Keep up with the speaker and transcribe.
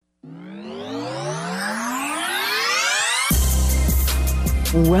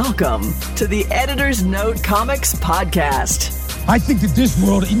Welcome to the Editor's Note Comics Podcast. I think that this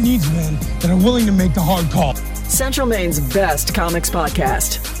world, it needs men that are willing to make the hard call. Central Maine's best comics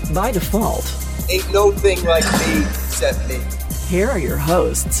podcast, by default. Ain't no thing like me except me. Here are your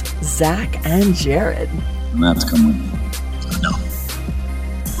hosts, Zach and Jared. Maps come with me. No.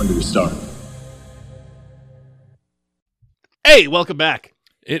 When do we start? Hey, welcome back.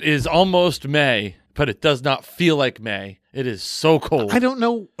 It is almost May, but it does not feel like May. It is so cold. I don't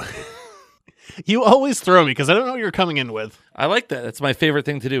know. You always throw me because I don't know what you're coming in with. I like that. That's my favorite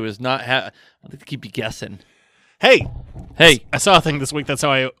thing to do is not have... I like to keep you guessing. Hey. Hey. I saw a thing this week. That's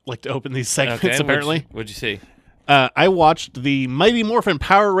how I like to open these segments, apparently. What'd you see? I watched the Mighty Morphin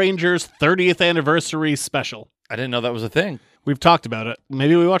Power Rangers 30th Anniversary Special. I didn't know that was a thing. We've talked about it.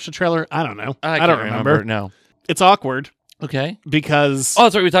 Maybe we watched the trailer. I don't know. I don't remember. No. It's awkward. Okay. Because... Oh,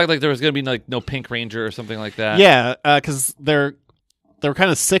 that's right. We talked like there was going to be like no Pink Ranger or something like that. Yeah, because there were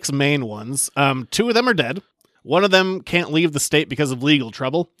kind of 6 main ones. 2 of them are dead. One of them can't leave the state because of legal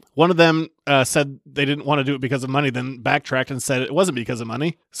trouble. One of them said they didn't want to do it because of money, then backtracked and said it wasn't because of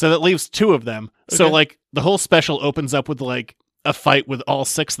money. So that leaves 2 of them. Okay. So like the whole special opens up with like a fight with all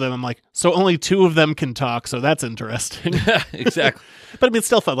 6 of them. I'm like, so only 2 of them can talk. So that's interesting. Exactly. But I mean, it's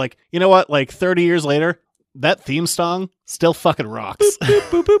still fun. Like, you know what? Like 30 years later, that theme song still fucking rocks. Boop,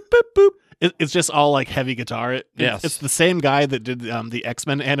 boop, boop, boop, boop. It's just all like heavy guitar. It's the same guy that did the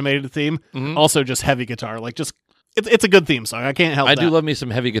X-Men animated theme. Mm-hmm. Also just heavy guitar. Like just it's a good theme song. I can't help that. I do love me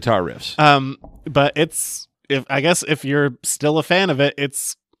some heavy guitar riffs. But if you're still a fan of it,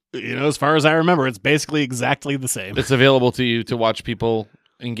 it's, you know, as far as I remember, it's basically exactly the same. It's available to you to watch people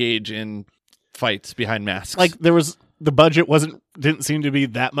engage in fights behind masks. Like the budget didn't seem to be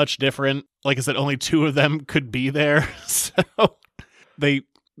that much different. Like I said, only 2 of them could be there. So they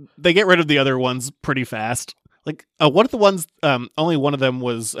get rid of the other ones pretty fast. Like one of the ones, only one of them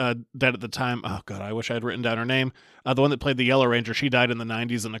was dead at the time. Oh god, I wish I had written down her name. The one that played the Yellow Ranger, she died in the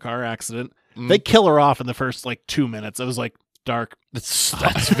 90s in a car accident. They kill her off in the first like 2 minutes. It was like dark.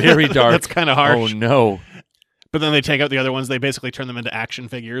 That's very dark. That's kind of harsh. Oh no. But then they take out the other ones. They basically turn them into action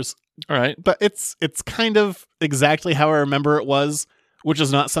figures. All right. But it's kind of exactly how I remember it was, which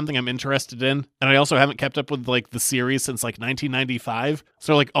is not something I'm interested in. And I also haven't kept up with like the series since like 1995.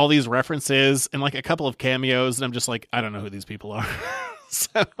 So like all these references and like a couple of cameos, and I'm just like, I don't know who these people are.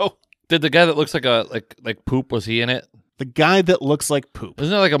 So did the guy that looks like a like poop, was he in it? The guy that looks like poop.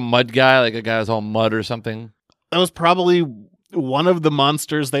 Isn't there like a mud guy, like a guy who's all mud or something? That was probably one of the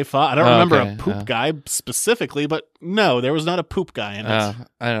monsters they fought. I don't remember a poop guy specifically, but no, there was not a poop guy in it.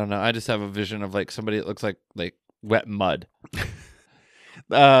 I don't know. I just have a vision of like somebody that looks like wet mud.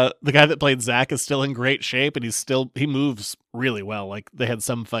 The guy that played Zach is still in great shape, and he moves really well. Like they had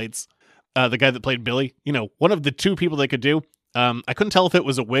some fights. The guy that played Billy, you know, one of the 2 people they could do. I couldn't tell if it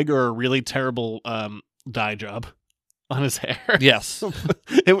was a wig or a really terrible dye job on his hair. Yes.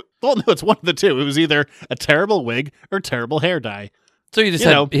 No, it's one of the 2. It was either a terrible wig or terrible hair dye. So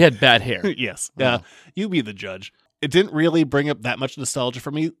he had bad hair. Yes. You be the judge. It didn't really bring up that much nostalgia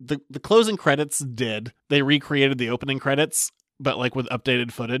for me. The closing credits did. They recreated the opening credits, but like with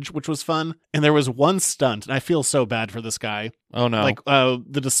updated footage, which was fun. And there was one stunt, and I feel so bad for this guy. Oh no. Like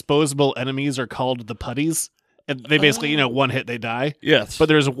the disposable enemies are called the putties. And they basically, one hit, they die. Yes. But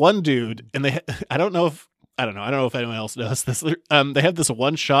there's one dude, and I don't know if anyone else knows this. They have this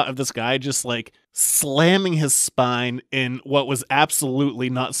one shot of this guy just like slamming his spine in what was absolutely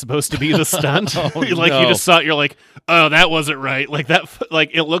not supposed to be the stunt. You just saw it, you're like, oh, that wasn't right. Like that, like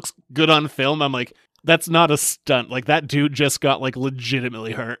it looks good on film. I'm like, that's not a stunt. Like that dude just got like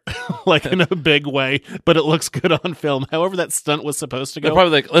legitimately hurt, like in a big way, but it looks good on film. However that stunt was supposed to go. They're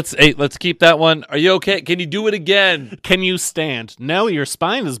probably like, let's keep that one. Are you okay? Can you do it again? Can you stand? No, your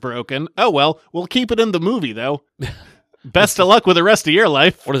spine is broken. Oh, well, we'll keep it in the movie though. Best of luck with the rest of your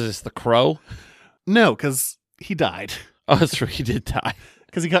life. What is this, The Crow? No, because he died. Oh, that's true. He did die.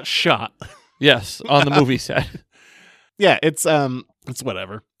 Because he got shot. Yes, on the movie set. Yeah, it's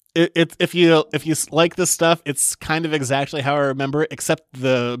whatever. If you like this stuff, it's kind of exactly how I remember it, except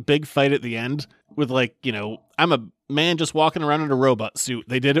the big fight at the end with like, I'm a man just walking around in a robot suit.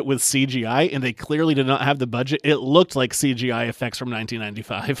 They did it with CGI, and they clearly did not have the budget. It looked like CGI effects from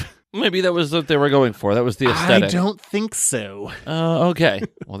 1995. Maybe that was what they were going for. That was the aesthetic. I don't think so. Okay.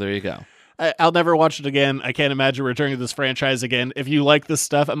 Well, there you go. I'll never watch it again. I can't imagine returning to this franchise again. If you like this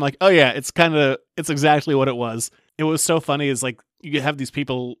stuff, I'm like, oh yeah, it's exactly what it was. It was so funny is like you have these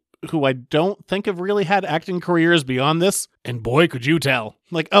people who I don't think have really had acting careers beyond this, and boy, could you tell.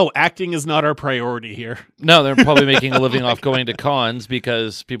 Like, oh, acting is not our priority here. No, they're probably making a living off going to cons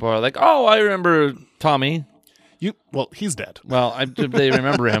because people are like, oh, I remember Tommy. He's dead. Well, they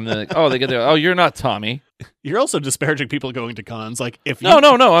remember him. They're like, oh, they get there. Oh, you're not Tommy. You're also disparaging people going to cons. Like, if you,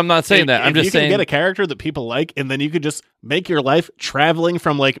 No, I'm not saying that. I'm just saying you can get a character that people like, and then you could just make your life traveling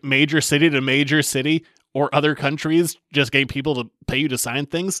from like major city to major city or other countries, just getting people to pay you to sign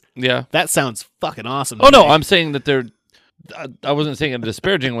things. Yeah, that sounds fucking awesome. Oh no, I'm saying that they're. I wasn't saying in a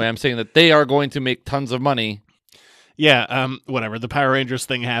disparaging way. I'm saying that they are going to make tons of money. Yeah, whatever. The Power Rangers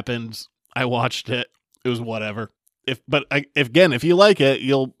thing happened. I watched it. It was whatever. If you like it,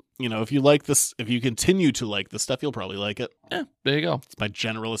 if you like this, if you continue to like this stuff, you'll probably like it. Yeah, there you go. It's my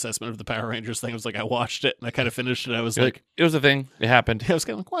general assessment of the Power Rangers thing. I was like, I watched it and I kind of finished it. I was like, it was a thing. It happened. I was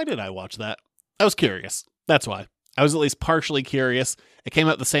kind of like, why did I watch that? I was curious. That's why. I was at least partially curious. It came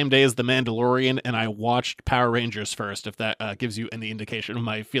out the same day as The Mandalorian, and I watched Power Rangers first, if that gives you any indication of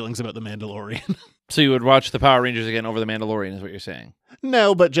my feelings about The Mandalorian. So you would watch the Power Rangers again over The Mandalorian, is what you're saying?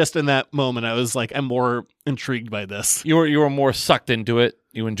 No, but just in that moment, I was like, I'm more intrigued by this. You were more sucked into it.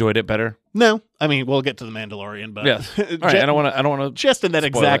 You enjoyed it better. No, I mean, we'll get to The Mandalorian, but yes. All right, I don't want to. Just in that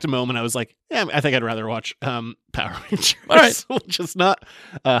exact moment, I was like, yeah, I think I'd rather watch Power Rangers. All right, which is not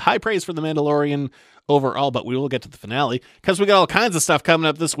high praise for The Mandalorian overall, but we will get to the finale because we got all kinds of stuff coming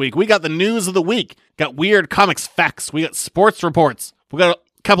up this week. We got the news of the week, got weird comics facts, we got sports reports, we got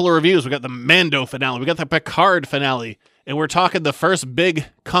a couple of reviews, we got the Mando finale, we got the Picard finale, and we're talking the first big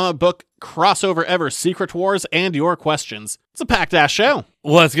comic book crossover ever, Secret Wars, and your questions. It's a packed ass show.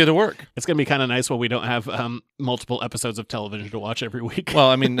 Well, let's get to work. It's gonna be kind of nice when we don't have multiple episodes of television to watch every week. Well,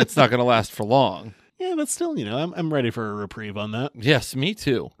 I mean, it's not going to last for long. Yeah, but still, I'm ready for a reprieve on that. Yes, me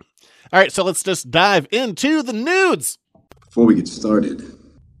too. All right, so let's just dive into the nudes. Before we get started,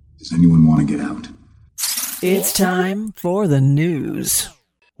 does anyone want to get out? It's time for the news.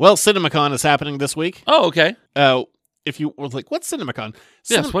 Well, CinemaCon is happening this week. Oh, okay. If you were like, what's CinemaCon?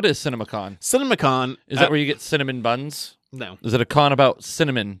 Yes, what is CinemaCon? CinemaCon. Is that where you get cinnamon buns? No. Is it a con about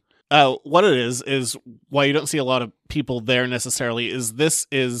cinnamon? What it is why you don't see a lot of people there necessarily is this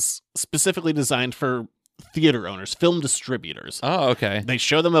is specifically designed for theater owners, film distributors. Oh, okay. They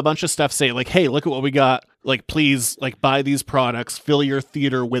show them a bunch of stuff, say like, hey, look at what we got. Like, please, like, buy these products, fill your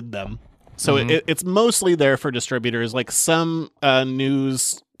theater with them. So it's mostly there for distributors. Like, some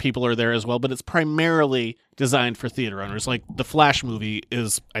news people are there as well, but it's primarily designed for theater owners. Like, the Flash movie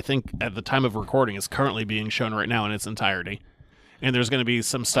is, I think, at the time of recording, is currently being shown right now in its entirety. And there's going to be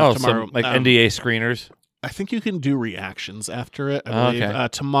some stuff tomorrow. Some, like NDA screeners? I think you can do reactions after it. I believe. Okay.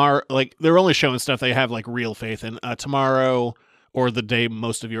 Tomorrow, like, they're only showing stuff they have, like, real faith in. Tomorrow, or the day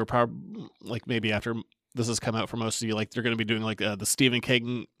most of you are probably, like, maybe after this has come out for most of you, like, they're going to be doing, like, the Stephen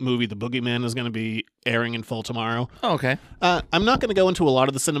King movie, The Boogeyman, is going to be airing in full tomorrow. Oh, okay. I'm not going to go into a lot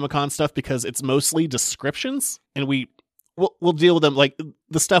of the CinemaCon stuff because it's mostly descriptions, and we'll deal with them. Like,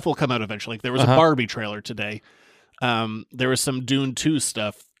 the stuff will come out eventually. Like, there was a Barbie trailer today. There was some Dune 2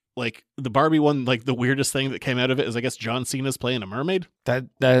 stuff. Like, the Barbie one, like, the weirdest thing that came out of it is, I guess, John Cena's playing a mermaid.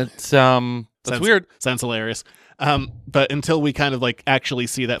 That's weird. Sounds hilarious. But until we kind of, like, actually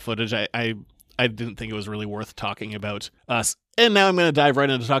see that footage, I didn't think it was really worth talking about us. And now I'm going to dive right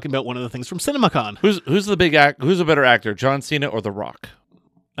into talking about one of the things from CinemaCon. Who's the big who's a better actor, John Cena or The Rock?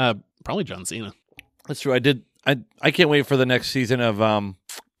 Probably John Cena. That's true. I can't wait for the next season of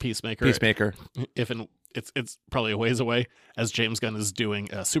Peacemaker. It's probably a ways away, as James Gunn is doing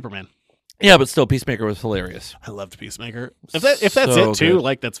Superman. Yeah, but still, Peacemaker was hilarious. I loved Peacemaker. If that's it too, good.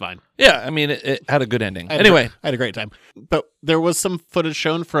 like, that's fine. Yeah, I mean, it had a good ending. I had a great time. But there was some footage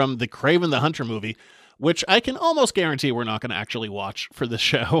shown from the Kraven the Hunter movie, which I can almost guarantee we're not going to actually watch for this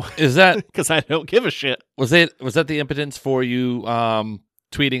show. Is that because I don't give a shit? Was that the impotence for you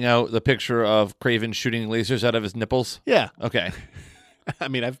tweeting out the picture of Kraven shooting lasers out of his nipples? Yeah. Okay. I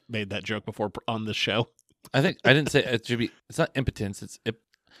mean, I've made that joke before on this show. I think I didn't say it should be. It's not impotence. It's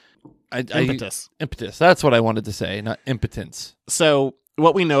impetus. Impetus. That's what I wanted to say, not impotence. So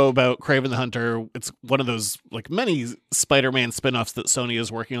what we know about Kraven the Hunter, it's one of those, like, many Spider-Man spin-offs that Sony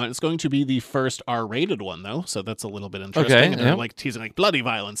is working on. It's going to be the first R-rated one, though, so that's a little bit interesting. Okay, and they're like teasing, like, bloody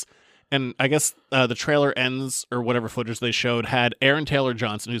violence. And I guess the trailer ends, or whatever footage they showed, had Aaron Taylor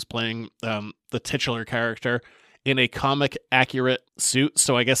Johnson, who's playing the titular character, in a comic-accurate suit.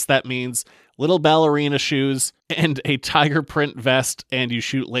 So I guess that means little ballerina shoes and a tiger print vest, and you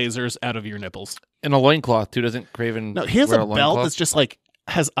shoot lasers out of your nipples. And a loincloth, too. Doesn't Kraven No, he has wear a a belt loincloth? that's just, like,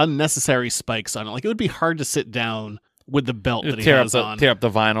 has unnecessary spikes on it. Like, it would be hard to sit down with the belt that he has on. Tear up the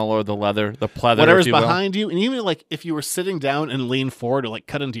vinyl or the leather, the pleather, whatever's if you will. behind you. And even, like, if you were sitting down and lean forward, or, like,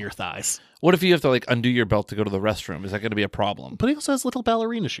 cut into your thighs. What if you have to, like, undo your belt to go to the restroom? Is that going to be a problem? But he also has little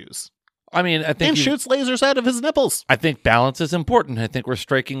ballerina shoes. I mean, I think and shoots lasers out of his nipples. I think balance is important. I think we're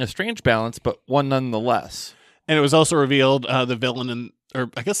striking a strange balance, but one nonetheless. And it was also revealed the villain or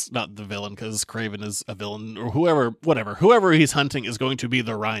I guess not the villain because Craven is a villain or whoever he's hunting is going to be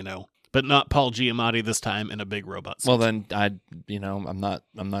the Rhino, but not Paul Giamatti this time in a big robot suit. Well, then I'm not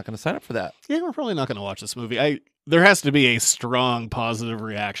going to sign up for that. Yeah, we're probably not going to watch this movie. There has to be a strong positive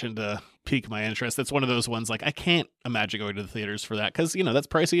reaction to pique my interest. It's one of those ones like I can't imagine going to the theaters for that because that's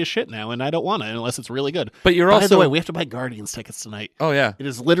pricey as shit now, and I don't want it unless it's really good. But By the way, we have to buy Guardians tickets tonight. Oh yeah, it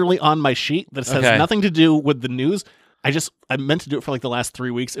is literally on my sheet that has nothing to do with the news. I meant to do it for like the last 3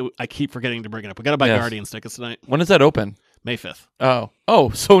 weeks. I keep forgetting to bring it up. We got to buy Guardians tickets tonight. When does that open? May 5th.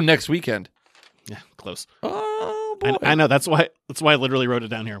 Oh, so next weekend. Yeah, close. Oh boy. I know that's why I literally wrote it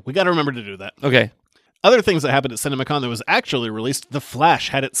down here. We got to remember to do that. Okay. Other things that happened at CinemaCon that was actually released. The Flash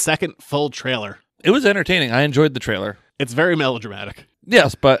had its second full trailer. It was entertaining. I enjoyed the trailer. It's very melodramatic.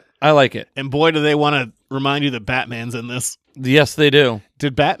 Yes, but I like it. And boy, do they want to remind you that Batman's in this. Yes, they do.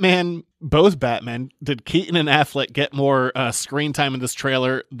 Did Keaton and Affleck get more screen time in this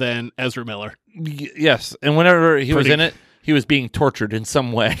trailer than Ezra Miller? Yes, and whenever he was in it, he was being tortured in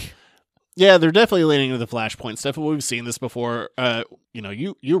some way. Yeah, they're definitely leaning into the Flashpoint stuff. We've seen this before.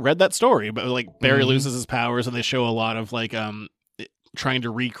 You read that story, but like Barry loses his powers, and they show a lot of like trying to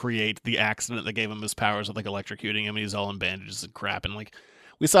recreate the accident that gave him his powers of like electrocuting him. And he's all in bandages and crap, and like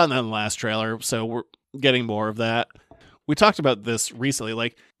we saw that in the last trailer, so we're getting more of that. We talked about this recently.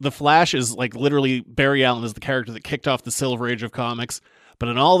 Like the Flash is like literally Barry Allen is the character that kicked off the Silver Age of comics, but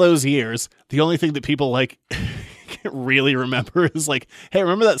in all those years, the only thing that people like can't really remember is like, hey,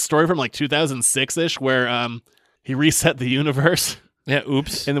 remember that story from like 2006-ish where he reset the universe? Yeah,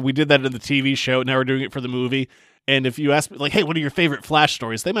 oops. And then we did that in the TV show. Now we're doing it for the movie. And if you ask me, like, hey, what are your favorite Flash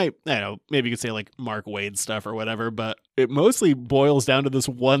stories? They might, I don't know, maybe you could say like Mark Waid stuff or whatever, but it mostly boils down to this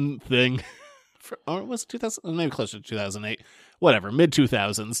one thing. Or was it 2000? Maybe closer to 2008. Whatever,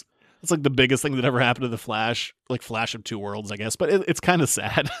 mid-2000s. It's like the biggest thing that ever happened to the Flash, like Flash of Two Worlds, I guess. But it's kind of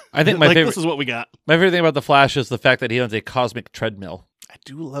sad. I think my like, favorite. This is what we got. My favorite thing about the Flash is the fact that he owns a cosmic treadmill. I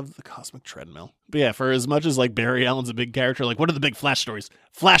do love the cosmic treadmill. But yeah, for as much as like Barry Allen's a big character, like what are the big Flash stories?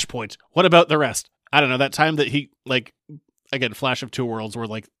 Flashpoint. What about the rest? I don't know. That time that he like again, Flash of Two Worlds, where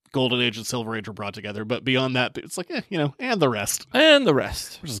like Golden Age and Silver Age were brought together. But beyond that, it's like and the rest,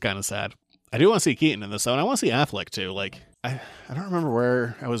 which is kind of sad. I do want to see Keaton in this, though, and I want to see Affleck, too. Like, I don't remember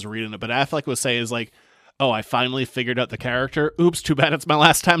where I was reading it, but Affleck was saying is like, oh, I finally figured out the character. Oops, too bad it's my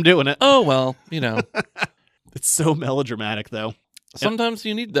last time doing it. Oh, well, It's so melodramatic, though. Sometimes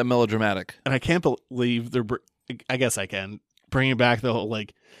you need that melodramatic. And I can't believe I guess I can. Bringing back the whole,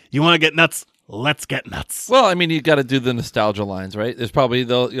 like, you want to get nuts? Let's get nuts. Well, I mean, you got to do the nostalgia lines, right? There's probably,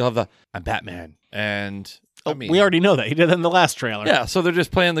 you'll have I'm Batman, and... we already know that. He did that in the last trailer. Yeah, so they're just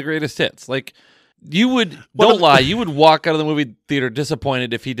playing the greatest hits. Like, you would, don't lie, you would walk out of the movie theater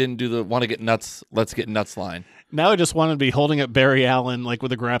disappointed if he didn't do the want to get nuts, let's get nuts line. Now I just want to be holding up Barry Allen, like,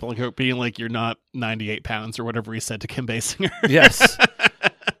 with a grappling hook, being like, you're not 98 pounds or whatever he said to Kim Basinger. Yes.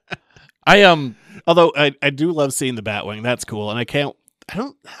 Although I do love seeing the Batwing. That's cool. And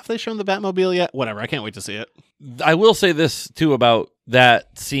have they shown the Batmobile yet? Whatever. I can't wait to see it. I will say this, too, about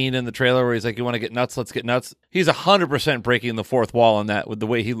that scene in the trailer where he's like, you want to get nuts? Let's get nuts. He's 100% breaking the fourth wall on that with the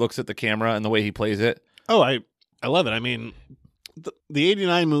way he looks at the camera and the way he plays it. Oh, I love it. I mean, the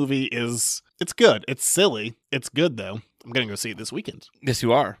 89 movie it's good. It's silly. It's good, though. I'm going to go see it this weekend. Yes,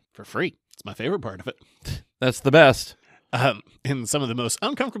 you are. For free. It's my favorite part of it. That's the best. In some of the most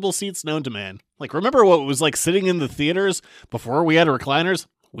uncomfortable seats known to man. Like, remember what it was like sitting in the theaters before we had recliners?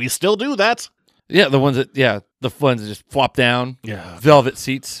 We still do that. Yeah, the ones that just flop down. Yeah. Velvet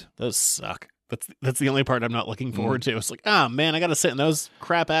seats. Those suck. That's the only part I'm not looking forward to. It's like, man, I got to sit in those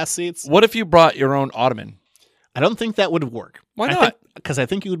crap-ass seats. What if you brought your own ottoman? I don't think that would work. Why not? Because I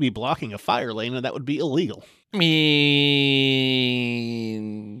think you would be blocking a fire lane, and that would be illegal. I mean,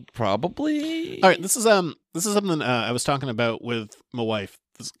 probably. All right, this is something I was talking about with my wife.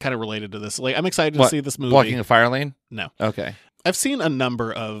 This is kind of related to this. Like, I'm excited to see this movie. Blocking a fire lane? No. Okay. I've seen a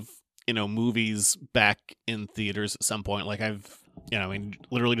number of movies back in theaters at some point. Like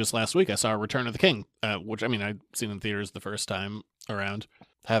literally just last week I saw Return of the King, which I'd seen in theaters the first time around.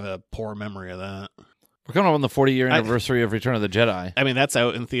 I have a poor memory of that. We're coming up on the 40-year anniversary of Return of the Jedi. I mean, that's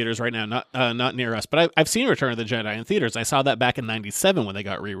out in theaters right now, not near us. But I've seen Return of the Jedi in theaters. I saw that back in '97 when they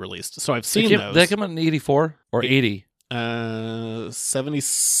got re-released. So I've seen those. Did they come out in 84 or 80?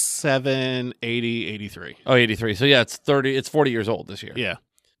 77, 80, 83. Oh, 83. So yeah, it's 40 years old this year. Yeah.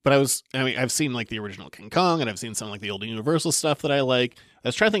 But I've seen like the original King Kong, and I've seen some like the old Universal stuff that I like. I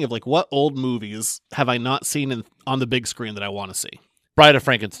was trying to think of like what old movies have I not seen on the big screen that I want to see. Bride of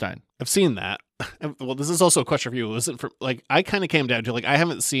Frankenstein. I've seen that. Well, this is also a question for you. It wasn't for like I kind of came down to like I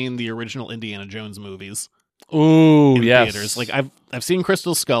haven't seen the original Indiana Jones movies. Ooh, in yes. theaters. Like I've seen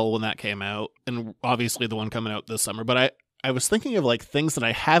Crystal Skull when that came out, and obviously the one coming out this summer. But I was thinking of like things that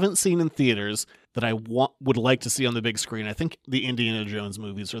I haven't seen in theaters that I would like to see on the big screen. I think the Indiana Jones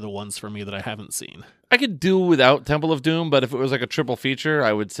movies are the ones for me that I haven't seen. I could do without Temple of Doom, but if it was like a triple feature,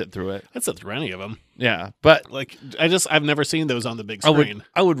 I would sit through it. I'd sit through any of them. Yeah, but Like I've never seen those on the big screen.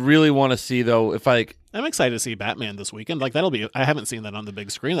 I would really want to see though if I'm excited to see Batman this weekend. Like I haven't seen that on the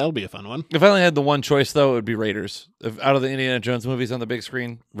big screen. That'll be a fun one. I only had the one choice though, it would be Raiders. If out of the Indiana Jones movies on the big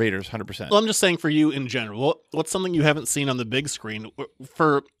screen, Raiders, 100%. Well, I'm just saying for you in general, what's something you haven't seen on the big screen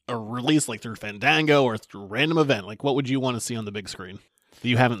for a release like through Fandango or through a random event? Like what would you want to see on the big screen that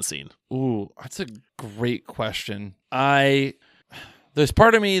you haven't seen? Ooh, that's a great question. There's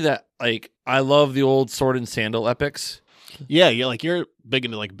part of me that like I love the old Sword and Sandal epics. Yeah, like you're big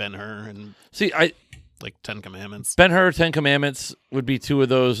into like Ben-Hur and like Ten Commandments. Ben-Hur, 10 Commandments would be two of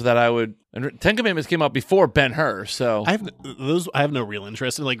those that I would. And 10 Commandments came out before Ben-Hur, so I have no real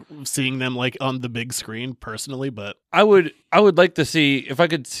interest in like seeing them like on the big screen personally, but I would like to see if I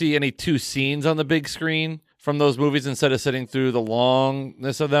could see any two scenes on the big screen from those movies instead of sitting through the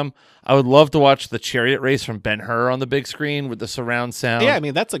longness of them. I would love to watch the chariot race from Ben-Hur on the big screen with the surround sound. yeah, I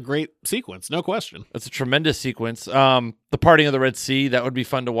mean that's a great sequence, no question. It's a tremendous sequence. The Parting of the Red Sea, that would be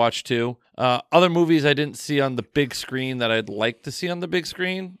fun to watch too. Other movies I didn't see on the big screen that I'd like to see on the big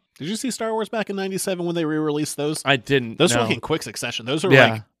screen. Did you see Star Wars back in '97 when they re-released those? I didn't. Those no. were like in quick succession. Those were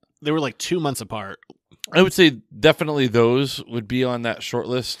they were like 2 months apart. I would say definitely those would be on that short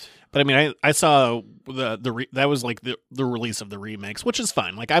list. But I mean, I saw that was like the release of the remakes, which is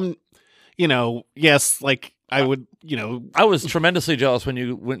fine. Like I'm, yes, like I would, I was tremendously jealous when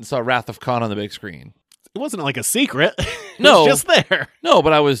you went and saw Wrath of Khan on the big screen. It wasn't like a secret. No. It was just there. No,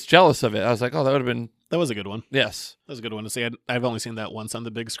 but I was jealous of it. I was like, oh, that would have been. That was a good one. Yes. That was a good one to see. I've only seen that once on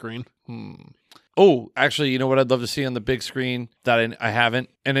the big screen. Oh, actually, you know what I'd love to see on the big screen that I haven't?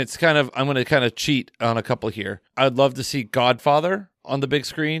 And it's I'm going to kind of cheat on a couple here. I'd love to see Godfather on the big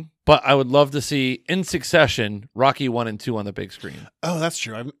screen, but I would love to see, in succession, Rocky 1 and 2 on the big screen. Oh, that's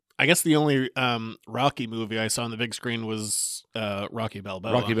true. I guess the only Rocky movie I saw on the big screen was Rocky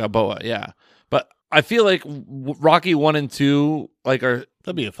Balboa. Rocky Balboa, yeah. But I feel like Rocky 1 and 2 are...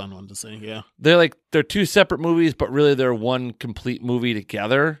 That'd be a fun one to see, yeah. They're two separate movies, but really they're one complete movie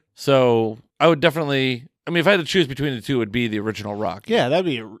together. So I would definitely... I mean, if I had to choose between the two, it would be the original Rocky. Yeah, that'd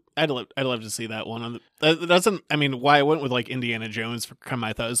be. I'd love to see that one. That doesn't. I mean, why I went with like Indiana Jones for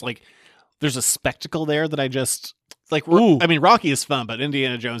I thought is like there's a spectacle there that I just like. Ooh. I mean, Rocky is fun, but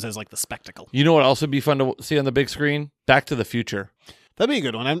Indiana Jones has like the spectacle. You know what else would be fun to see on the big screen? Back to the Future. That'd be a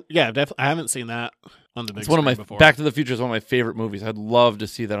good one. I haven't seen that on the big It's screen one of my before. Back to the Future is one of my favorite movies. I'd love to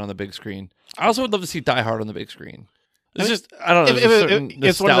see that on the big screen. I also would love to see Die Hard on the big screen. It's just I don't know. There's a certain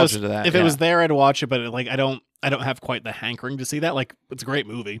it's one of nostalgia those, to that. If it was there, I'd watch it, but I don't have quite the hankering to see that. Like, it's a great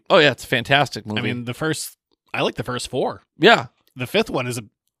movie. Oh yeah, it's a fantastic movie. I mean, I like the first 4. Yeah. The 5th one is a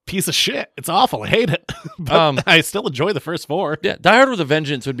piece of shit. It's awful. I hate it. But I still enjoy the first 4. Yeah, Die Hard with a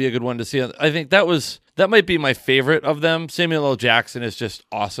Vengeance would be a good one to see. I think that might be my favorite of them. Samuel L. Jackson is just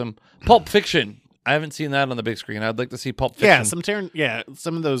awesome. Pulp Fiction. I haven't seen that on the big screen. I'd like to see Pulp Fiction. Yeah,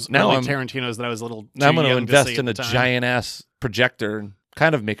 some of those Now early Tarantinos that I was a little too Now I'm going to young invest see in a at the time. giant ass projector and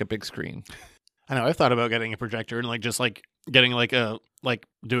kind of make a big screen. I know. I've thought about getting a projector and getting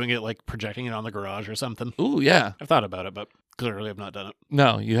doing it like projecting it on the garage or something. Ooh, yeah. I've thought about it, but clearly I've not done it.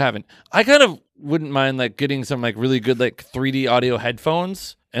 No, you haven't. I kind of wouldn't mind like getting some like really good like 3D audio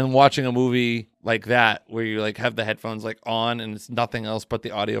headphones and watching a movie like that where you like have the headphones like on and it's nothing else but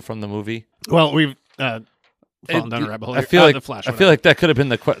the audio from the movie. Well, we've fallen down a rabbit hole. I feel like the Flash, I feel like that could have been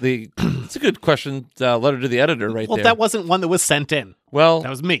the it's a good question. Letter to the editor, right well, there. that wasn't one that was sent in. Well, That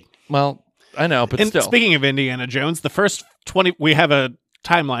was me. well, I know, but And still. speaking of Indiana Jones, the first 20, we have a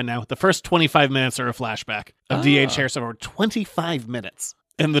timeline now. The first 25 minutes are a flashback of D.H. Harrison over 25 minutes.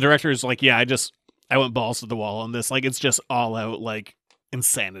 And the director is like, yeah, I went balls to the wall on this. Like, it's just all out, like,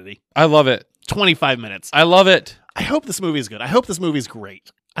 insanity. I love it. 25 minutes. I love it. I hope this movie is good. I hope this movie is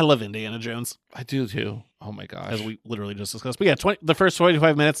great. I love Indiana Jones, I do too. Oh my gosh. as we literally just discussed. But yeah, the first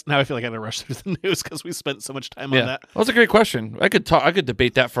 25 minutes, now I feel like I had to rush through the news because we spent so much time on yeah. that. Well, that's a great question. I could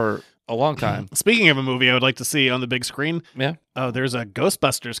debate that for a long time. Speaking of a movie I would like to see on the big screen, Yeah. oh, there's a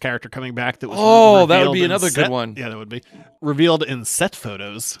Ghostbusters character coming back that was Oh, that would revealed be in another good set- one. Yeah, that would be revealed in set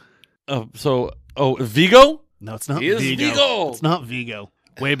photos. Vigo? No, it's not He is Vigo. Vigo. It's not Vigo.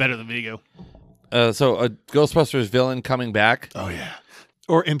 Way better than Vigo. So a Ghostbusters villain coming back. Oh yeah,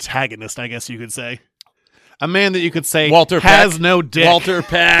 or antagonist, I guess you could say. A man that you could say Walter has Peck. no dick. Walter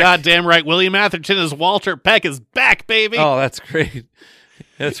Peck. Goddamn right. William Atherton as Walter Peck is back, baby. Oh, that's great.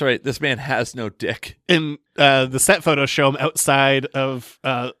 That's right. This man has no dick. And the set photos show him outside of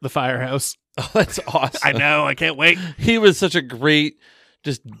the firehouse. Oh, that's awesome. I know. I can't wait. He was such a great,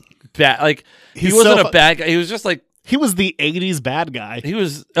 just bad. Like he He's wasn't so a bad guy. He was just like he was the '80s bad guy. he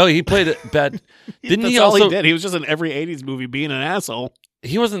was. Oh, he played it bad. Didn't That's he all also? he did. He was just in every '80s movie being an asshole.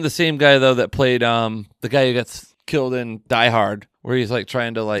 He wasn't the same guy though that played the guy who gets killed in Die Hard, where he's like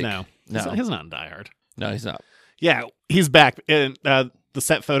trying to like No, he's not in Die Hard. No, he's not. Yeah, he's back. And the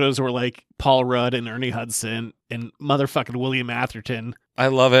set photos were like Paul Rudd and Ernie Hudson and motherfucking William Atherton. I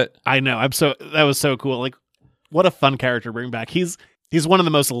love it. I know. That was so cool. Like, what a fun character to bring back. He's one of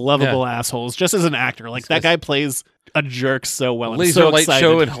the most lovable assholes, just as an actor. Like that guy plays a jerk so well. I'm Laser so light excited.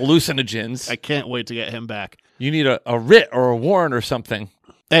 show and hallucinogens. I can't wait to get him back. You need a writ or a warrant or something.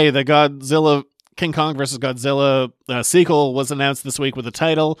 Hey, the Godzilla King Kong versus Godzilla sequel was announced this week with a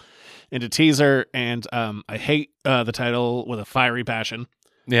title and a teaser, and I hate the title with a fiery passion.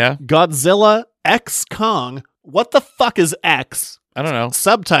 Yeah, Godzilla X Kong. What the fuck is X? I don't know.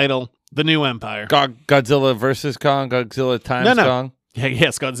 Subtitle: The New Empire. Godzilla versus Kong. Godzilla times No. Kong. Yeah,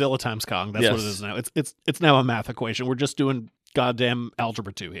 yes, Godzilla times Kong. That's what it is now. It's now a math equation. We're just doing goddamn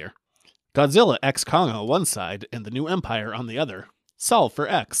algebra 2 here. Godzilla X Kong on one side and the New Empire on the other. Solve for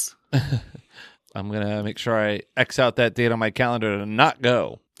X. I'm gonna make sure I X out that date on my calendar to not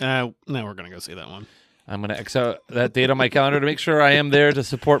go. No, we're gonna go see that one. I'm gonna X out that date on my calendar to make sure I am there to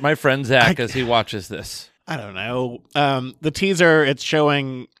support my friend Zach as he watches this. I don't know. The teaser, it's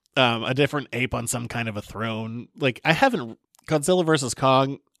showing a different ape on some kind of a throne. Like, I haven't Godzilla versus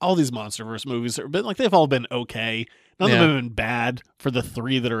Kong. All these MonsterVerse movies have been like they've all been okay. None of them have been bad for the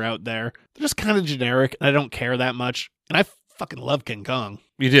 3 that are out there. They're just kind of generic, and I don't care that much. And I fucking love King Kong.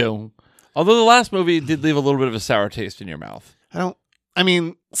 You do. Although the last movie did leave a little bit of a sour taste in your mouth. I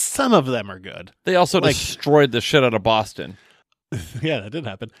mean, some of them are good. They also destroyed the shit out of Boston. Yeah, that did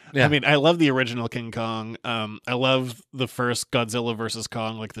happen. Yeah. I mean, I love the original King Kong. I love the first Godzilla versus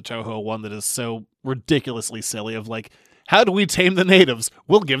Kong, like the Toho one that is so ridiculously silly of like, how do we tame the natives?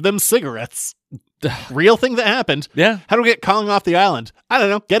 We'll give them cigarettes. Real thing that happened. Yeah. How do we get Kong off the island? I don't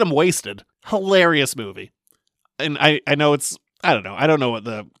know. Get them wasted. Hilarious movie. And I know it's, I don't know. I don't know what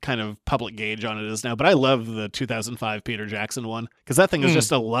the kind of public gauge on it is now, but I love the 2005 Peter Jackson one because that thing is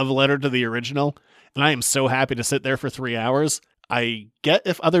just a love letter to the original. And I am so happy to sit there for 3 hours. I get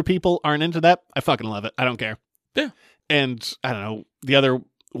if other people aren't into that. I fucking love it. I don't care. Yeah. And I don't know. The other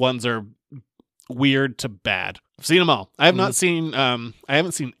ones are weird to bad. I've seen them all. I have not seen, I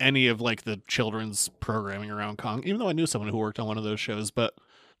haven't seen any of like the children's programming around Kong, even though I knew someone who worked on one of those shows, but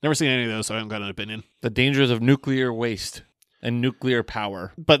never seen any of those, so I haven't got an opinion. The dangers of nuclear waste and nuclear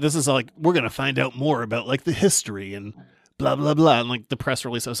power. But this is like, we're going to find out more about like the history and blah, blah, blah. And like the press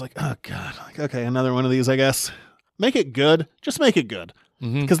release, I was like, oh God, like, okay, another one of these, I guess. Make it good. Just make it good.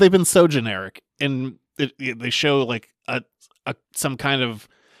 Because they've been so generic. And they show like some kind of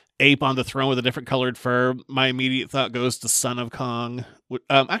ape on the throne with a different colored fur. My immediate thought goes to Son of Kong.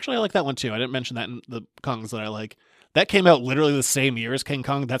 Actually, I like that one too. I didn't mention that in the Kongs that I like. That came out literally the same year as King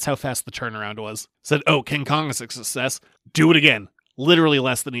Kong. That's how fast the turnaround was. Said, oh, King Kong is a success. Do it again. Literally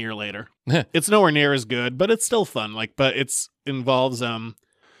less than a year later. It's nowhere near as good, but it's still fun. Like, but it's involves a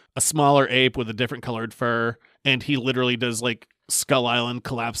smaller ape with a different colored fur, and he literally does like Skull Island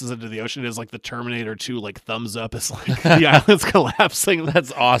collapses into the ocean. It is like the Terminator 2 like thumbs up. It's like the island's collapsing.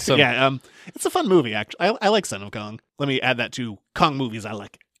 That's awesome. Yeah, it's a fun movie. Actually, I like Son of Kong. Let me add that to Kong movies I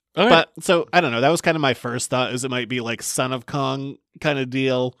like. Okay. But so I don't know. That was kind of my first thought. Is it might be like Son of Kong kind of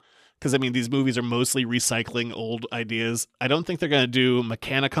deal. Because I mean, these movies are mostly recycling old ideas. I don't think they're going to do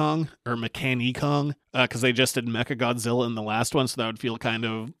Mechanicong or Mechani-Kong because they just did Mechagodzilla in the last one, so that would feel kind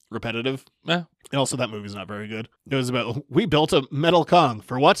of repetitive. Yeah. And also, that movie's not very good. It was about, we built a metal Kong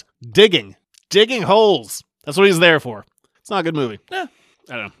for what? Digging holes. That's what he's there for. It's not a good movie. Yeah.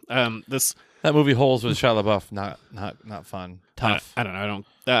 I don't know. That movie Holes with Shia LaBeouf, not fun. Tough. I don't know.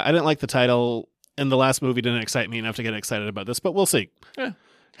 I didn't like the title, and the last movie didn't excite me enough to get excited about this, but we'll see. Yeah.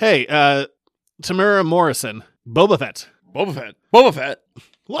 Hey, Tamura Morrison, Boba Fett. Boba Fett.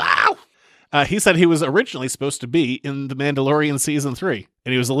 Wow! He said he was originally supposed to be in The Mandalorian Season 3,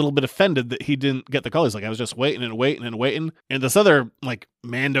 and he was a little bit offended that he didn't get the call. He's like, I was just waiting and waiting and waiting, and this other, like,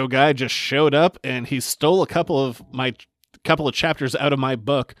 Mando guy just showed up, and he stole a couple of chapters out of my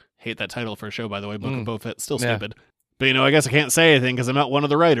book. Hate that title for a show, by the way, Book of Boba Fett. Still stupid. But, I guess I can't say anything because I'm not one of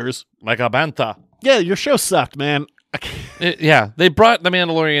the writers. Like a bantha. Yeah, your show sucked, man. They brought the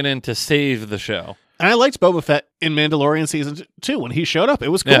Mandalorian in to save the show. And I liked Boba Fett in Mandalorian Season 2. When he showed up, it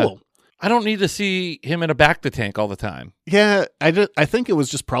was cool. Yeah. I don't need to see him in a Bacta-tank all the time. Yeah, I think it was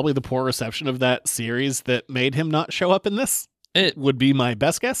just probably the poor reception of that series that made him not show up in this. It would be my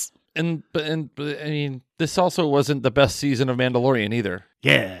best guess. but I mean, this also wasn't the best season of Mandalorian either.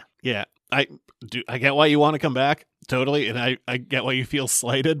 Yeah. I get why you want to come back, totally, and I get why you feel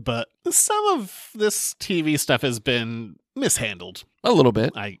slighted, but some of this TV stuff has been mishandled. A little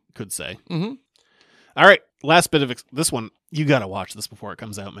bit, I could say. Mm-hmm. All right, last bit of this one. You got to watch this before it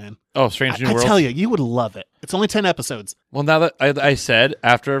comes out, man. Oh, Strange New Worlds. I tell you would love it. It's only 10 episodes. Well, now that I said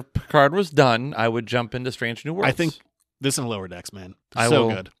after Picard was done, I would jump into Strange New Worlds. I think this and Lower Decks, man.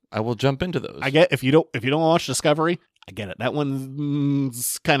 Good. I will jump into those. I get if you don't watch Discovery, I get it. That one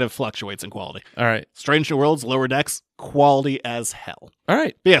kind of fluctuates in quality. All right. Strange New Worlds, Lower Decks, quality as hell. All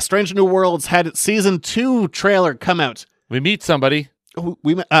right. But yeah, Strange New Worlds had its season 2 trailer come out. We meet somebody.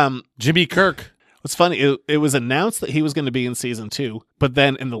 Jimmy Kirk. What's funny, it was announced that he was going to be in season 2, but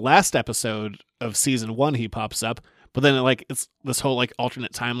then in the last episode of season 1, he pops up. But then it's this whole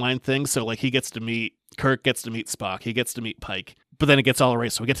alternate timeline thing. So Kirk gets to meet Spock, he gets to meet Pike. But then it gets all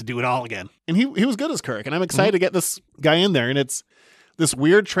erased, so we get to do it all again. And he was good as Kirk, and I'm excited to get this guy in there. And it's this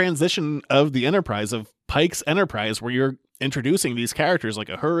weird transition of the Enterprise, of Pike's Enterprise, where you're introducing these characters. Like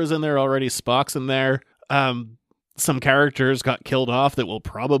Uhura's in there already, Spock's in there. Some characters got killed off that will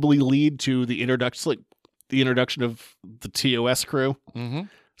probably lead to the introduction of the TOS crew. Mm-hmm.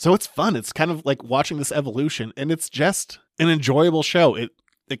 So it's fun. It's kind of like watching this evolution, and it's just an enjoyable show. It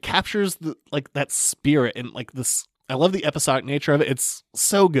captures that spirit and this. I love the episodic nature of it. It's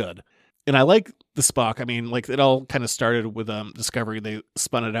so good. And I like the Spock. I mean, it all kind of started with Discovery. They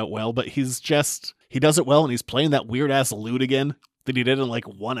spun it out well, but he does it well, and he's playing that weird ass lute again that he did in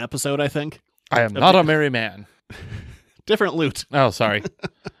one episode, I think. I am not a merry man. Different lute. Oh, sorry.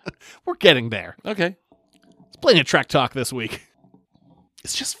 We're getting there. Okay. It's plenty of Trek talk this week.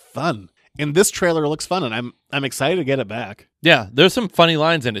 It's just fun. And this trailer looks fun, and I'm excited to get it back. Yeah, there's some funny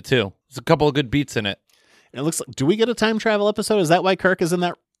lines in it, too. There's a couple of good beats in it. It looks like, do we get a time travel episode? Is that why Kirk is in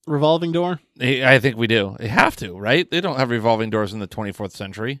that revolving door? I think we do. They have to, right? They don't have revolving doors in the 24th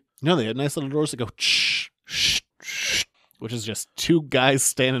century. No, they had nice little doors that go shh, shh, shh, which is just two guys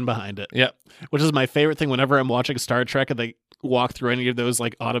standing behind it. Yep. Which is my favorite thing whenever I'm watching Star Trek and they walk through any of those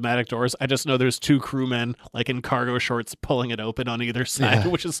automatic doors. I just know there's two crewmen in cargo shorts pulling it open on either side,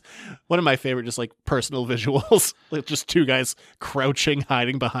 which is one of my favorite personal visuals. Just two guys crouching,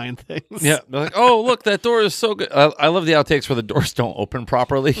 hiding behind things. Yeah. They're like, oh, look, that door is so good. I love the outtakes where the doors don't open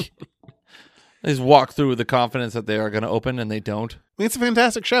properly. They just walk through with the confidence that they are going to open, and they don't. It's a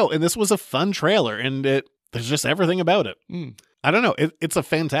fantastic show, and this was a fun trailer, and there's just everything about it. I don't know. It's a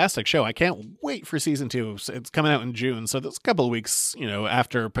fantastic show. I can't wait for season 2. It's coming out in June, so there's a couple of weeks,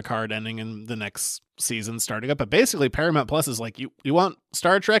 after Picard ending and the next season starting up. But basically, Paramount Plus is you want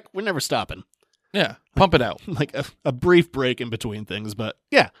Star Trek? We're never stopping. Yeah, pump it out. A brief break in between things, but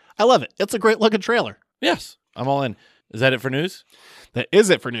yeah, I love it. It's a great looking trailer. Yes, I'm all in. Is that it for news? That is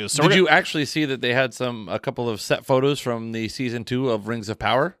it for news. So did you actually see that they had a couple of set photos from the season 2 of Rings of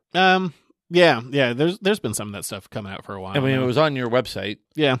Power? Yeah. There's been some of that stuff coming out for a while. I mean, it was on your website.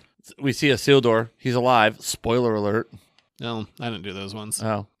 Yeah. We see a Sildor. He's alive. Spoiler alert. No, I didn't do those ones.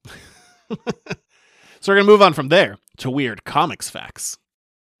 Oh. So we're going to move on from there to weird comics facts.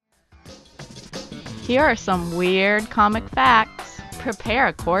 Here are some weird comic facts. Prepare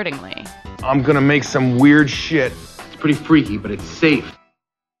accordingly. I'm gonna make some weird shit. It's pretty freaky, but it's safe.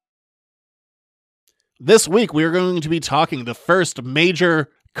 This week, we are going to be talking the first major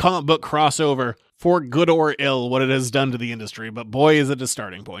comic book crossover, for good or ill, what it has done to the industry. But boy, is it a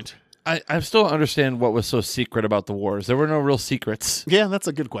starting point. I still don't understand what was so secret about the wars. There were no real secrets. Yeah, that's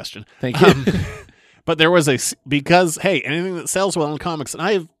a good question. Thank you. But there was because, hey, anything that sells well in comics, and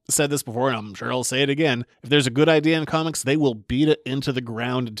I've said this before, and I'm sure I'll say it again, if there's a good idea in comics, they will beat it into the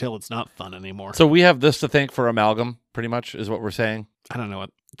ground until it's not fun anymore. So we have this to thank for Amalgam, pretty much, is what we're saying. I don't know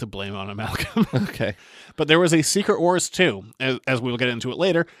what to blame on Amalgam. Okay. But there was a Secret Wars 2, as we'll get into it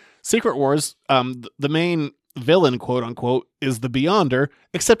later. Secret Wars, the main villain, quote unquote, is the Beyonder,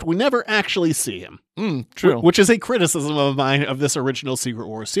 except we never actually see him. True. Which is a criticism of mine of this original Secret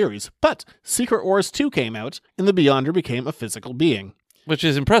Wars series. But Secret Wars 2 came out, and the Beyonder became a physical being. Which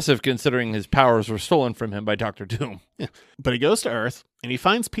is impressive considering his powers were stolen from him by Dr. Doom. Yeah. But he goes to Earth, and he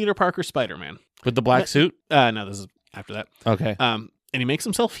finds Peter Parker Spider-Man. With the black suit? No, this is after that. Okay. And he makes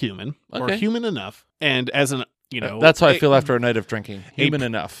himself human, or human enough. And as an, that's how I feel after a night of drinking. Human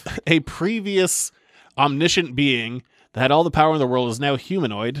enough. A previous omniscient being that had all the power in the world is now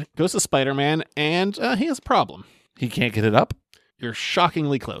humanoid, goes to Spider-Man, and he has a problem. He can't get it up? You're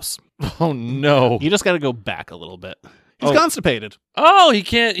shockingly close. Oh, no. You just got to go back a little bit. He's constipated. Oh, he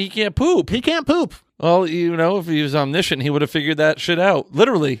can't poop. He can't poop. Well, if he was omniscient, he would have figured that shit out.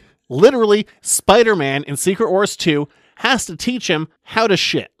 Literally, Spider-Man in Secret Wars 2 has to teach him how to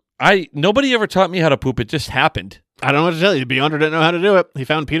shit. Nobody ever taught me how to poop. It just happened. I don't know what to tell you. Beyonder didn't know how to do it. He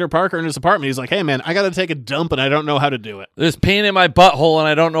found Peter Parker in his apartment. He's like, hey, man, I got to take a dump, and I don't know how to do it. There's pain in my butthole, and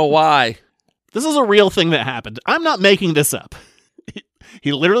I don't know why. This is a real thing that happened. I'm not making this up.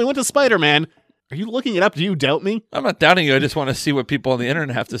 He literally went to Spider-Man. Are you looking it up? Do you doubt me? I'm not doubting you. I just want to see what people on the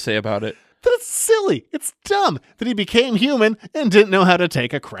internet have to say about it. That's silly. It's dumb that he became human and didn't know how to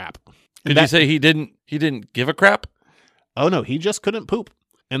take a crap. Could you say he didn't give a crap? Oh, no, he just couldn't poop.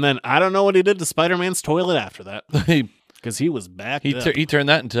 And then I don't know what he did to Spider-Man's toilet after that. Because he was backed up. He turned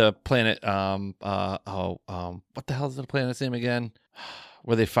that into Planet, what the hell is the planet's name again?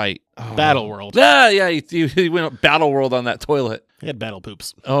 Where they fight. Oh. Battle World. Yeah, he went Battle World on that toilet. He had battle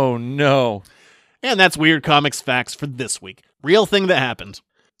poops. Oh, no. And that's Weird Comics Facts for this week. Real thing that happened.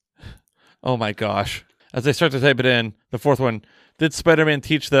 Oh, my gosh. As I start to type it in, the fourth one, did Spider-Man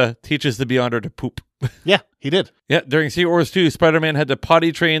teaches the Beyonder to poop? Yeah, he did. Yeah, during Secret Wars 2, Spider-Man had to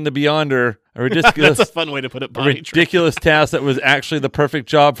potty train the Beyonder, a ridiculous, that's a fun way to put it. Ridiculous task that was actually the perfect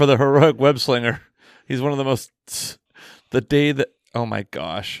job for the heroic web slinger. He's one of the most. The day that. Oh my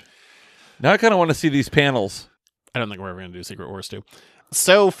gosh! Now I kind of want to see these panels. I don't think we're ever going to do Secret Wars 2.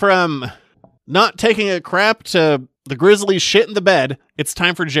 So from not taking a crap to the Grizzlies shit in the bed, it's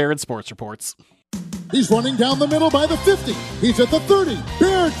time for Jared's Sports Reports. He's running down the middle by the 50. He's at the 30.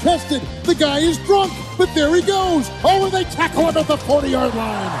 Bare chested. The guy is drunk, but there he goes. Oh, and they tackle him at the 40-yard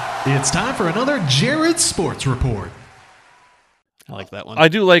line. It's time for another Jared Sports Report. I like that one. I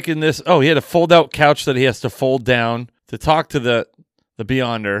do like in this. Oh, he had a fold-out couch that he has to fold down to talk to the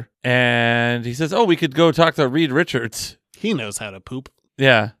Beyonder. And he says, oh, we could go talk to Reed Richards. He knows how to poop.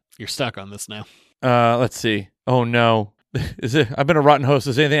 Yeah. You're stuck on this now. Let's see. Oh, no. I've been a rotten host.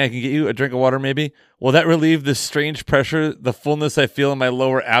 Is there anything I can get you? A drink of water, maybe? Will that relieve the strange pressure, the fullness I feel in my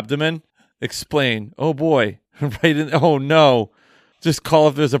lower abdomen? Explain. Oh, boy. Oh, no. Just call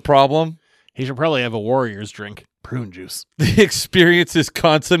if there's a problem. He should probably have a Warriors drink. Prune juice. The experience is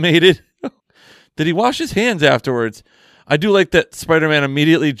consummated. Did he wash his hands afterwards? I do like that Spider-Man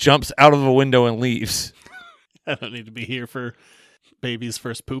immediately jumps out of a window and leaves. I don't need to be here for baby's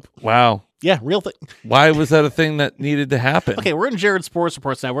first poop. Wow. Yeah, real thing. Why was that a thing that needed to happen? Okay, we're in Jared's Sports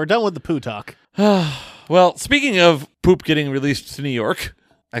Reports now. We're done with the poo talk. Well, speaking of poop getting released to New York,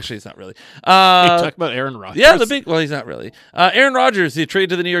 actually, it's not really. Talk about Aaron Rodgers. Yeah, well, he's not really. Aaron Rodgers, the trade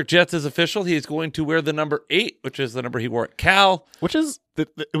to the New York Jets is official. He is going to wear the number 8, which is the number he wore at Cal. Which is,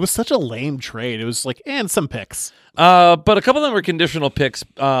 it was such a lame trade. It was like, and some picks. But a couple of them were conditional picks.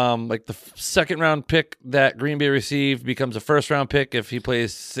 Like the second round pick that Green Bay received becomes a first round pick if he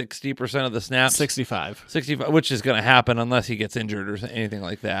plays 60% of the snaps. 65, which is going to happen unless he gets injured or anything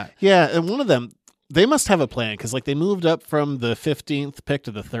like that. Yeah, and one of them, they must have a plan because like they moved up from the 15th pick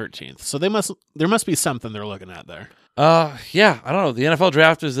to the 13th. So there must be something they're looking at there. Yeah, I don't know. The NFL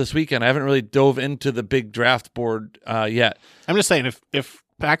draft is this weekend. I haven't really dove into the big draft board yet. I'm just saying if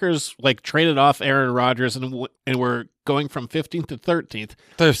Packers like traded off Aaron Rodgers and we're going from 15th to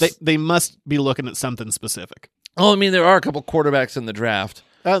 13th, they must be looking at something specific. Oh, I mean, there are a couple quarterbacks in the draft.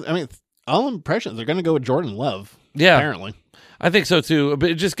 I mean, all impressions are going to go with Jordan Love. Yeah, apparently. I think so too, but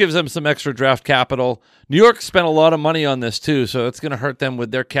it just gives them some extra draft capital. New York spent a lot of money on this too, so it's going to hurt them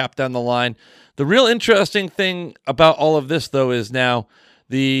with their cap down the line. The real interesting thing about all of this, though, is now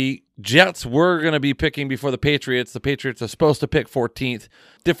the Jets were going to be picking before the Patriots. The Patriots are supposed to pick 14th.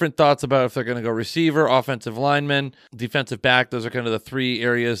 Different thoughts about if they're going to go receiver, offensive lineman, defensive back. Those are kind of the three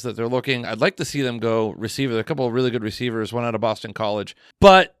areas that they're looking. I'd like to see them go receiver. There are a couple of really good receivers, one out of Boston College.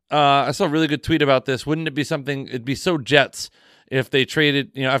 But I saw a really good tweet about this. Wouldn't it be something, it'd be so Jets if they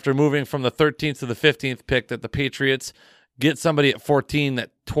traded, after moving from the 13th to the 15th pick, that the Patriots get somebody at 14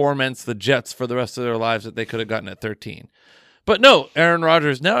 that torments the Jets for the rest of their lives that they could have gotten at 13. But no, Aaron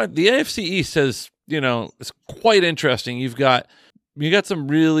Rodgers. Now the AFC East says, it's quite interesting. You got some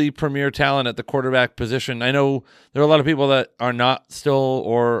really premier talent at the quarterback position. I know there are a lot of people that are not still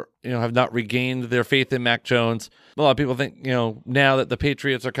or have not regained their faith in Mac Jones. A lot of people think, now that the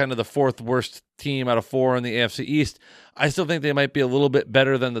Patriots are kind of the fourth worst team out of 4 in the AFC East, I still think they might be a little bit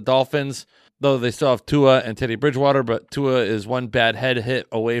better than the Dolphins, though they still have Tua and Teddy Bridgewater, but Tua is one bad head hit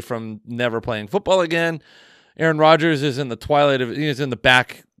away from never playing football again. Aaron Rodgers is in the twilight of, he's in the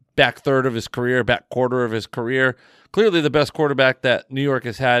back third of his career, back quarter of his career. Clearly the best quarterback that New York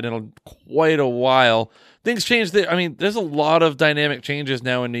has had in quite a while. Things changed. There's a lot of dynamic changes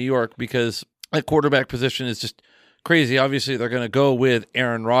now in New York because that quarterback position is just crazy. Obviously, they're going to go with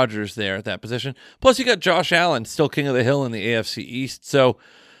Aaron Rodgers there at that position. Plus, you got Josh Allen, still king of the hill in the AFC East. So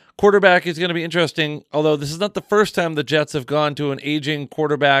Quarterback is going to be interesting, although this is not the first time the Jets have gone to an aging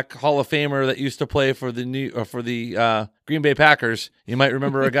quarterback Hall of Famer that used to play for the Green Bay Packers. You might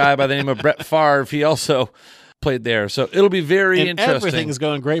remember a guy by the name of Brett Favre. He also played there. So it'll be very interesting. Everything is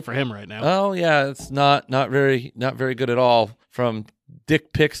going great for him right now. Oh yeah, it's not very good at all, from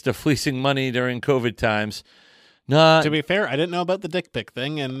dick pics to fleecing money during COVID times. To be fair, I didn't know about the dick pic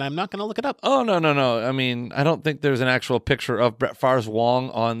thing, and I'm not going to look it up. Oh, no. I mean, I don't think there's an actual picture of Brett Favre's Wong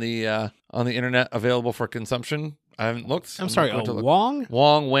on the internet available for consumption. I haven't looked. I'm sorry, Wong?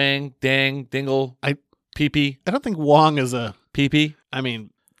 Wong, Wang, Dang, Dingle, Pee-Pee. I don't think Wong is a... Pee-Pee? I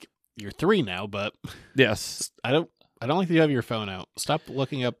mean, you're 3 now, but... Yes. I don't think you have your phone out. Stop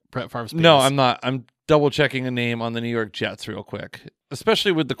looking up Brett Favre's penis. No, I'm not. I'm double-checking a name on the New York Jets real quick,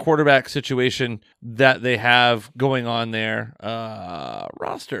 especially with the quarterback situation that they have going on there.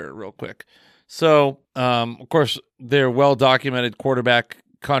 Roster real quick. So, of course, their well-documented quarterback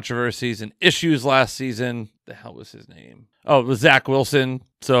controversies and issues last season. The hell was his name? Oh, it was Zach Wilson.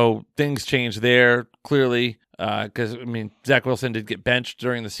 So things changed there, clearly, because, I mean, Zach Wilson did get benched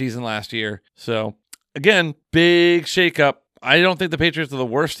during the season last year. So, again, big shakeup. I don't think the Patriots are the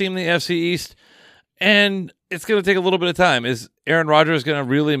worst team in the AFC East, and it's going to take a little bit of time. Is Aaron Rodgers going to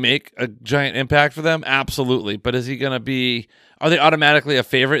really make a giant impact for them? Absolutely. But is he going to be... Are they automatically a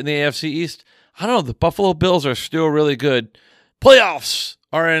favorite in the AFC East? I don't know. The Buffalo Bills are still really good. Playoffs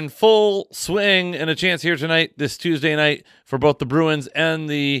are in full swing, and a chance here tonight, this Tuesday night, for both the Bruins and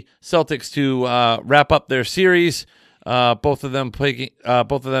the Celtics to wrap up their series. Both of them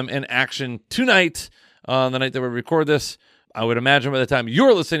in action tonight on the night that we record this. I would imagine by the time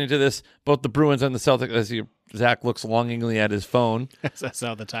you're listening to this, both the Bruins and the Celtics, as Zach looks longingly at his phone. That's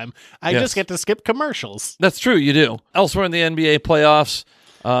not the time. I just get to skip commercials. That's true, you do. Elsewhere in the NBA playoffs.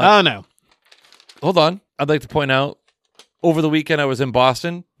 Oh, no. Hold on. I'd like to point out, over the weekend I was in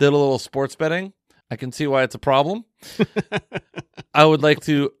Boston, did a little sports betting. I can see why it's a problem. I would like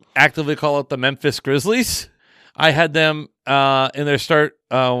to actively call out the Memphis Grizzlies. I had them in their start,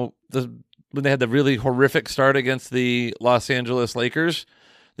 when they had the really horrific start against the Los Angeles Lakers.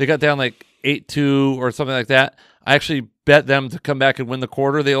 They got down like 8-2 or something like that. I actually bet them to come back and win the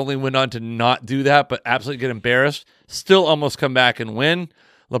quarter. They only went on to not do that, but absolutely get embarrassed. Still almost come back and win.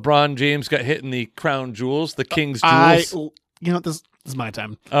 LeBron James got hit in the crown jewels, the King's jewels. This is my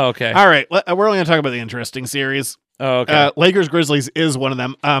time. Oh, okay. All right. We're only going to talk about the interesting series. Oh, okay. Lakers Grizzlies is one of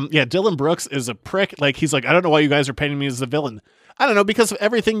them. Dylan Brooks is a prick. Like, he's like, I don't know why you guys are painting me as a villain. I don't know, because of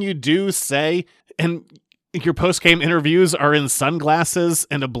everything you do, say, and your post-game interviews are in sunglasses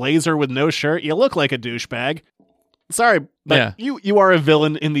and a blazer with no shirt. You look like a douchebag. Sorry, but you are a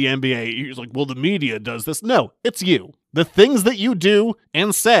villain in the NBA. You're like, well, the media does this. No, it's you. The things that you do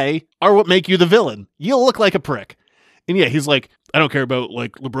and say are what make you the villain. You look like a prick. And yeah, he's like, I don't care about,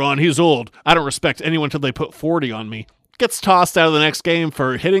 like, LeBron. He's old. I don't respect anyone until they put 40 on me. Gets tossed out of the next game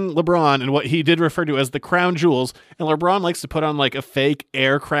for hitting LeBron and what he did refer to as the crown jewels. And LeBron likes to put on, like, a fake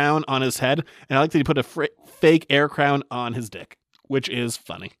air crown on his head. And I like that he put a fake air crown on his dick, which is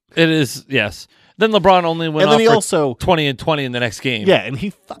funny. It is, yes. Then LeBron only went and then off he also 20 and 20 in the next game. Yeah, and he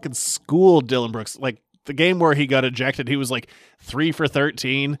fucking schooled Dylan Brooks. Like, the game where he got ejected, he was like 3 for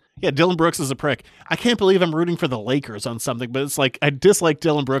 13. Yeah, Dylan Brooks is a prick. I can't believe I'm rooting for the Lakers on something, but it's like, I dislike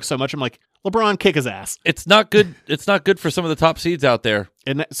Dylan Brooks so much. I'm like, LeBron, kick his ass. It's not good. It's not good for some of the top seeds out there.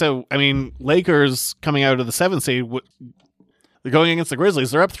 And so, I mean, Lakers coming out of the 7th seed, they're going against the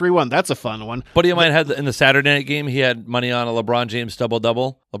Grizzlies. They're up 3-1. That's a fun one. Buddy of mine had in the Saturday night game, he had money on a LeBron James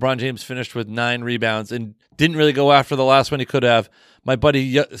double-double. LeBron James finished with 9 rebounds and didn't really go after the last one he could have. My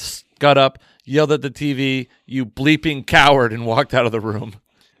buddy got up, yelled at the TV, "You bleeping coward," and walked out of the room.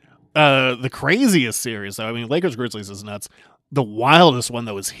 The craziest series, though, I mean, Lakers Grizzlies is nuts. The wildest one,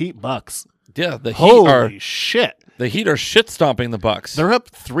 though, is Heat Bucks. Yeah, the Heat Holy shit. The Heat are shit stomping the Bucks. They're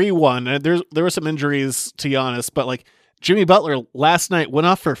up 3-1. There were some injuries to Giannis, but like Jimmy Butler last night went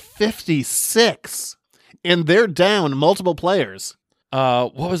off for 56, and they're down multiple players.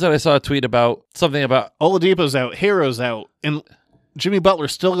 What was that? I saw a tweet about something about Oladipo's out, Hero's out, and Jimmy Butler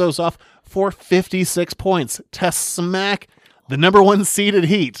still goes off for 56 points to smack the number 1 seeded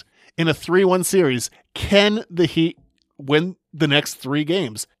Heat in a 3-1 series. Can the Heat win the next 3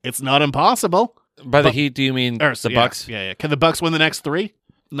 games? It's not impossible. By the Heat, do you mean the Bucks? Yeah. Can the Bucks win the next 3?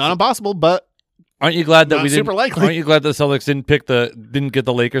 Not impossible, but aren't you glad that we didn't? Super likely. Aren't you glad the Celtics didn't get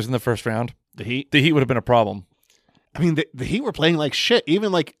the Lakers in the first round? The Heat would have been a problem. I mean, the Heat were playing like shit.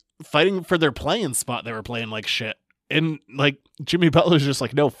 Even like fighting for their play-in spot, they were playing like shit. And like Jimmy Butler's just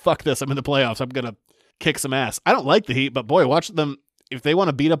like, no, fuck this. I'm in the playoffs. I'm gonna kick some ass. I don't like the Heat, but boy, watch them. If they want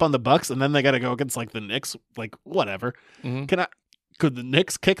to beat up on the Bucks and then they got to go against like the Knicks, like whatever. Mm-hmm. Could the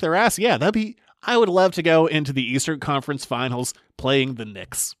Knicks kick their ass? Yeah, I would love to go into the Eastern Conference Finals playing the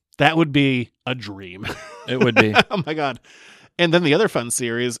Knicks. That would be a dream. It would be. Oh my God. And then the other fun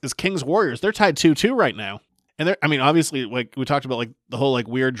series is Kings Warriors. They're tied 2-2 right now. And obviously, like we talked about, like the whole like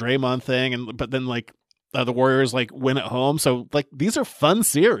weird Draymond thing, but then like the Warriors like win at home. So like these are fun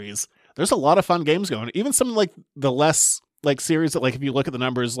series. There's a lot of fun games going. Even some like the less like series that like if you look at the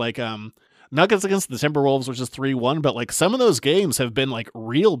numbers, like Nuggets against the Timberwolves, which is 3-1, but like some of those games have been like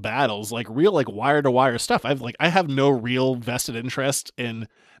real battles, like real like wire to wire stuff. I have no real vested interest in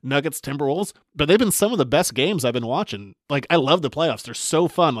Nuggets Timberwolves, but they've been some of the best games I've been watching. Like I love the playoffs. They're so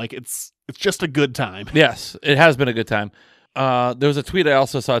fun. Like it's just a good time. Yes, it has been a good time. There was a tweet I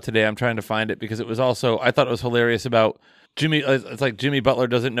also saw today. I'm trying to find it because it was also, I thought it was hilarious about Jimmy. It's like Jimmy Butler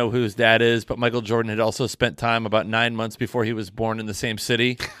doesn't know who his dad is, but Michael Jordan had also spent time about 9 months before he was born in the same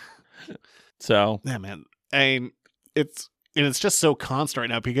city. So yeah, man. It's just so constant right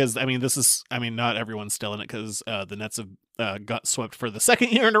now because not everyone's still in it because the Nets have got swept for the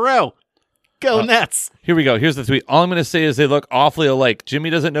second year in a row. Go Nets! Here we go. Here's the tweet. All I'm going to say is they look awfully alike. Jimmy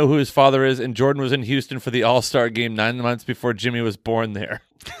doesn't know who his father is, and Jordan was in Houston for the All-Star game 9 months before Jimmy was born there.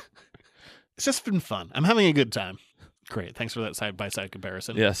 It's just been fun. I'm having a good time. Great. Thanks for that side-by-side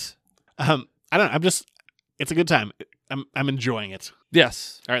comparison. Yes. I don't know. It's a good time. I'm enjoying it.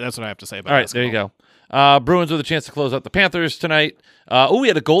 Yes. All right, that's what I have to say about it. All right, basketball. There you go. Bruins with a chance to close out the Panthers tonight. We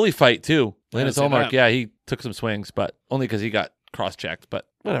had a goalie fight, too. Linus Ullmark, yeah, he took some swings, but only because he got cross-checked, but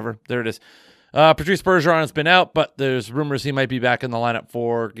whatever. There it is. Patrice Bergeron has been out, but there's rumors he might be back in the lineup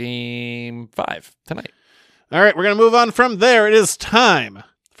for Game 5 tonight. All right, we're going to move on from there. It is time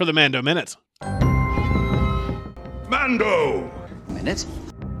for the Mando Minute. Mando Minute.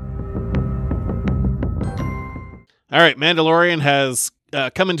 All right, Mandalorian has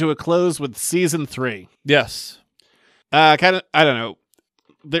come into a close with Season 3. Yes. I don't know.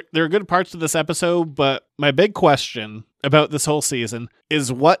 There are good parts to this episode, but my big question about this whole season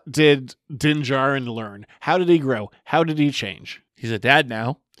is what did Din Djarin learn? How did he grow? How did he change? He's a dad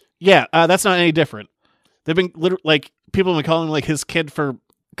now. Yeah, that's not any different. They've been people have been calling him like his kid for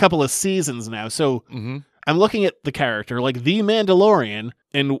a couple of seasons now. So I'm looking at the character, like the Mandalorian,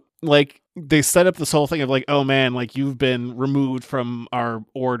 and like they set up this whole thing of like, oh man, like you've been removed from our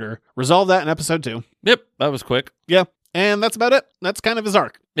order. Resolve that in episode 2. Yep, that was quick. Yeah. And that's about it. That's kind of his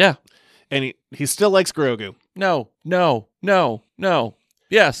arc. Yeah. And he still likes Grogu. No.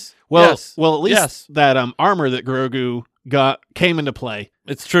 Yes. Well, at least that armor that Grogu got came into play.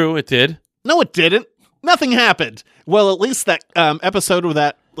 It's true. It did. No, it didn't. Nothing happened. Well, at least that episode with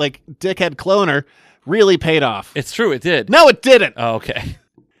that like dickhead cloner really paid off. It's true. It did. No, it didn't. Oh, okay.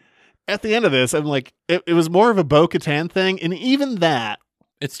 At the end of this, I'm like, it was more of a Bo-Katan thing. And even that.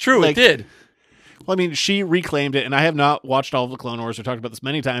 It's true. Like, it did. Well, I mean, she reclaimed it, and I have not watched all of the Clone Wars. We've talked about this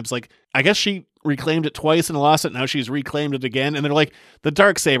many times. Like, I guess she reclaimed it twice and lost it. Now she's reclaimed it again. And they're like, the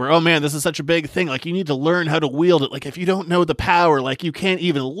Darksaber. Oh, man, this is such a big thing. Like, you need to learn how to wield it. Like, if you don't know the power, like, you can't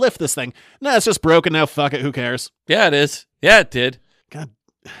even lift this thing. No, it's just broken now. Fuck it. Who cares? Yeah, it is. Yeah, it did. God.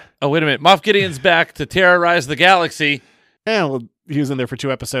 Oh, wait a minute. Moff Gideon's back to terrorize the galaxy. Yeah, well, he was in there for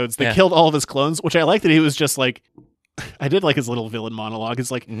 2 episodes. They killed all of his clones, which I like that he was just like, I did like his little villain monologue.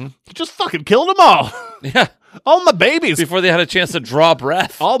 He's like, he just fucking killed them all. Yeah. All my babies. Before they had a chance to draw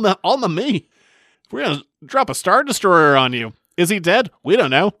breath. All my me. We're going to drop a Star Destroyer on you. Is he dead? We don't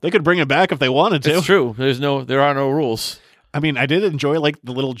know. They could bring him back if they wanted to. It's true. There are no rules. I mean, I did enjoy like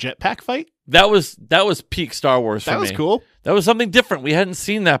the little jetpack fight. That was peak Star Wars for me. That was cool. That was something different. We hadn't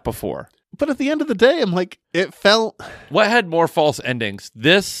seen that before. But at the end of the day, I'm like, it felt... What had more false endings?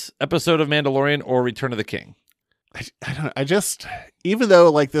 This episode of Mandalorian or Return of the King? I don't know. I just, even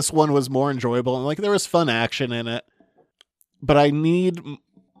though like this one was more enjoyable and like there was fun action in it, but I need...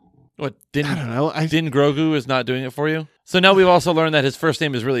 What, I don't know. Din Grogu is not doing it for you? So now we've also learned that his first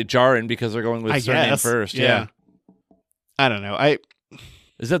name is really Djarin because they're going with surname first. Yeah. I don't know.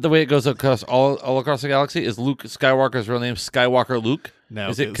 Is that the way it goes across all across the galaxy? Is Luke Skywalker's real name Skywalker Luke? No.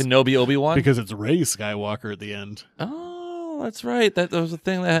 Is it Kenobi Obi-Wan? Because it's Rey Skywalker at the end. Oh, that's right. That was a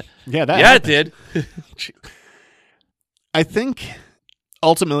thing that... Yeah, it did. I think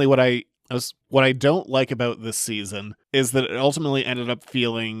ultimately what I don't like about this season is that it ultimately ended up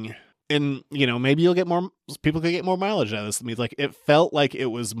feeling... And, maybe people could get more mileage out of this. I mean, like, it felt like it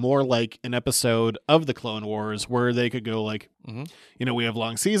was more like an episode of the Clone Wars where they could go like, we have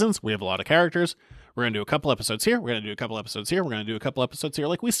long seasons, we have a lot of characters, we're going to do a couple episodes here, we're going to do a couple episodes here, we're going to do a couple episodes here.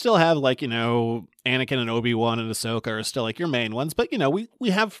 Like, we still have, like, Anakin and Obi-Wan and Ahsoka are still, like, your main ones, but, we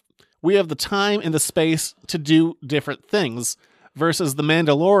have the time and the space to do different things versus The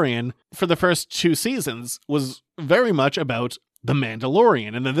Mandalorian for the first 2 seasons was very much about The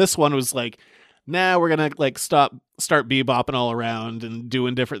Mandalorian. And then this one was like, now we're going to like start bebopping all around and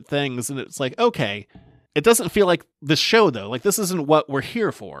doing different things. And it's like, okay, it doesn't feel like this show though. Like this isn't what we're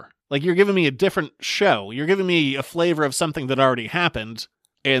here for. Like you're giving me a different show. You're giving me a flavor of something that already happened.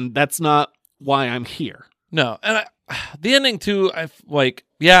 And that's not why I'm here. No. And the ending too,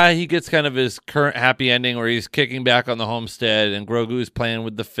 he gets kind of his current happy ending where he's kicking back on the homestead and Grogu's playing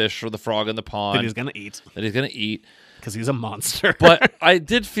with the fish or the frog in the pond. That he's going to eat. Because he's a monster. But I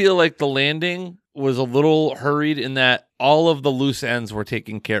did feel like the landing was a little hurried in that all of the loose ends were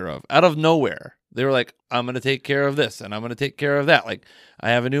taken care of out of nowhere. They were like, I'm going to take care of this and I'm going to take care of that. Like,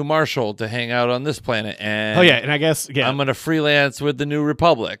 I have a new marshal to hang out on this planet. And and I guess, I'm going to freelance with the New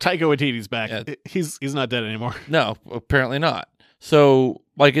Republic. Taika Waititi's back. Yeah. He's not dead anymore. No, apparently not. So,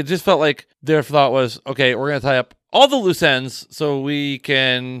 like, it just felt like their thought was, okay, we're going to tie up all the loose ends so we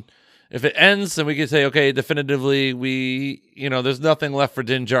can, if it ends, then we can say, okay, definitively, there's nothing left for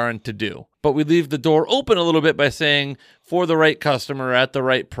Din Djarin to do. But we leave the door open a little bit by saying, for the right customer at the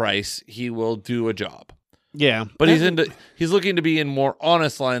right price, he will do a job. Yeah. But he's looking to be in more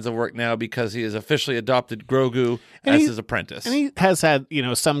honest lines of work now because he has officially adopted Grogu as his apprentice. And he has had,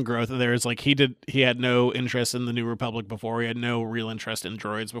 some growth. There's like he had no interest in the New Republic before. He had no real interest in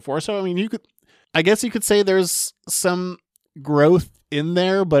droids before. So I mean, I guess you could say there's some growth in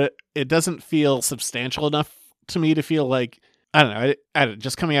there, but it doesn't feel substantial enough to me to feel like, I don't know, I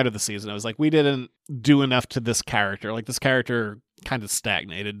just coming out of the season, I was like, we didn't do enough to this character. Like this character kind of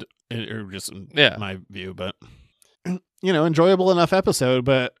stagnated, or just in my view, but enjoyable enough episode,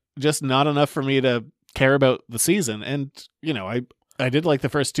 but just not enough for me to care about the season. And, I did like the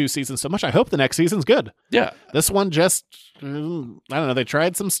first 2 seasons so much. I hope the next season's good. Yeah. This one just, I don't know, they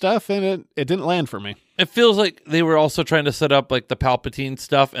tried some stuff and it didn't land for me. It feels like they were also trying to set up like the Palpatine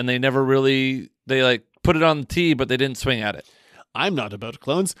stuff and they never really, they like put it on the tee, but they didn't swing at it. I'm not about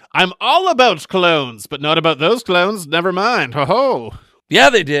clones. I'm all about clones, but not about those clones. Never mind. Ho ho. Yeah,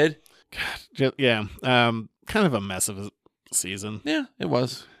 they did. God, yeah. Kind of a mess of a season. Yeah, it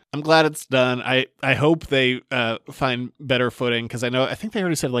was. I'm glad it's done. I hope they find better footing because I think they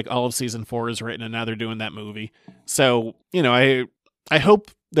already said like all of season 4 is written and now they're doing that movie. So, I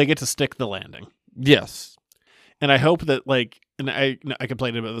hope they get to stick the landing. Yes. And I hope that like, and I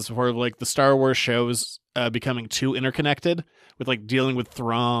complained about this before, like the Star Wars shows becoming too interconnected with like dealing with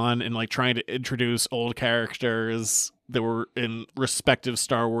Thrawn and like trying to introduce old characters that were in respective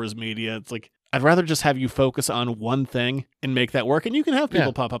Star Wars media. It's like, I'd rather just have you focus on one thing and make that work. And you can have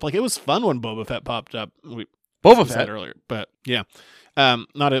people pop up. Like it was fun when Boba Fett popped up. Boba Fett said earlier, but yeah,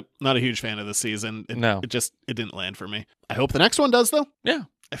 not a huge fan of this season. It didn't land for me. I hope the next one does though. Yeah.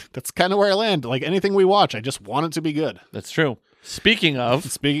 That's kind of where I land. Like anything we watch, I just want it to be good. That's true. Speaking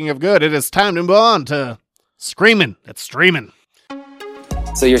of good, it is time to move on to Screamin' at Streamin'.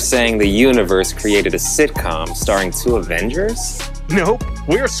 So you're saying the universe created a sitcom starring 2 Avengers? Nope,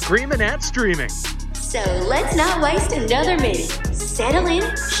 we're Screamin' at Streaming. So let's not waste another minute. Settle in,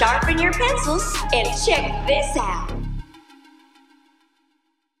 sharpen your pencils, and check this out.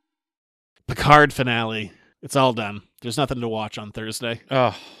 Picard finale. It's all done. There's nothing to watch on Thursday.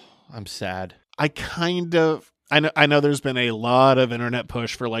 Oh, I'm sad. I know there's been a lot of internet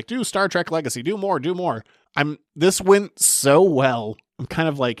push for like, do Star Trek Legacy, do more. This went so well. I'm kind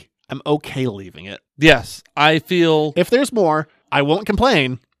of like, I'm okay leaving it. Yes, I feel if there's more, I won't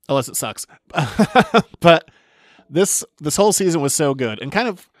complain unless it sucks. But this whole season was so good and kind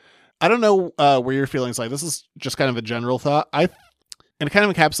of, I don't know where your feelings like. This is just kind of a general thought. And it kind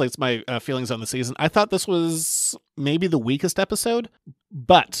of encapsulates my feelings on the season. I thought this was maybe the weakest episode,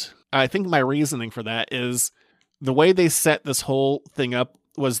 but I think my reasoning for that is the way they set this whole thing up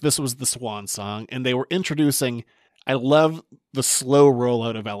was this was the swan song, and they were introducing. I love the slow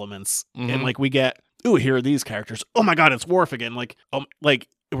rollout of elements, and like we get, ooh, here are these characters. Oh my god, it's Worf again. Like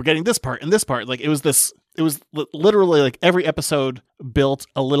we're getting this part and this part. Like it was literally like every episode built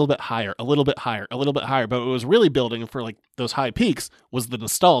a little bit higher, a little bit higher, a little bit higher. But what was really building for like those high peaks was the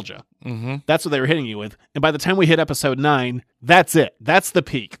nostalgia. Mm-hmm. That's what they were hitting you with. And by the time we hit episode 9, that's it. That's the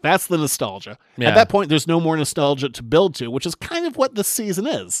peak. That's the nostalgia. Yeah. At that point, there's no more nostalgia to build to, which is kind of what this season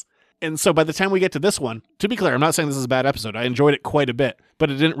is. And so by the time we get to this one, to be clear, I'm not saying this is a bad episode. I enjoyed it quite a bit,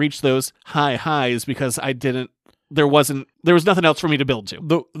 but it didn't reach those high highs because there was nothing else for me to build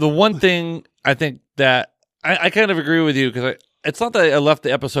to. The one thing I think that I kind of agree with you because it's not that I left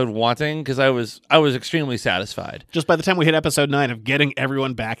the episode wanting because I was extremely satisfied. Just by the time we hit episode 9 of getting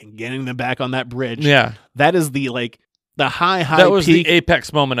everyone back and getting them back on that bridge. Yeah. That is the high that was peak. The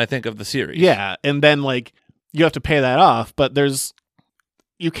apex moment, I think, of the series. Yeah. And then you have to pay that off, but there's,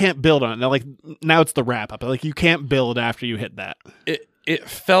 you can't build on it. Now, like now it's the wrap up. Like you can't build after you hit that. It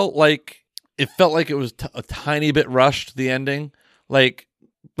felt like it was a tiny bit rushed, the ending. Like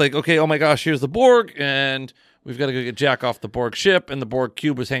okay, oh my gosh, here's the Borg, and we've got to go get Jack off the Borg ship, and the Borg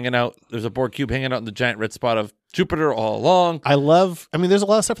cube was hanging out. There's a Borg cube hanging out in the giant red spot of Jupiter all along. I mean, there's a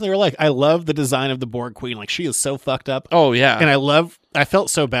lot of stuff they were like. I love the design of the Borg Queen. Like, she is so fucked up. Oh, yeah. And I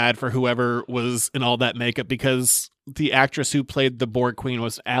felt so bad for whoever was in all that makeup because the actress who played the Borg Queen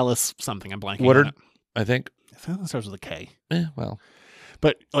was Alice something. I'm blanking Woodard, on it. I think. I think it starts with a K. Well.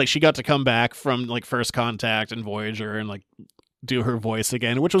 But, like, she got to come back from, like, First Contact and Voyager and, like, do her voice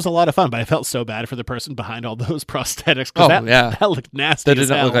again, which was a lot of fun, but I felt so bad for the person behind all those prosthetics. That looked nasty. That did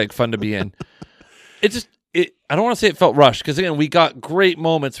not look like fun to be in. I don't want to say it felt rushed, because again, we got great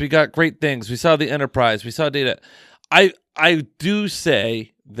moments, we got great things, we saw the Enterprise, we saw Data. I do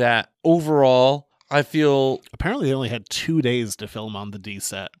say that overall, I feel apparently they only had 2 days to film on the D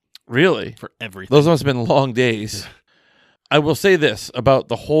set. Really? For everything. Those must have been long days. I will say this about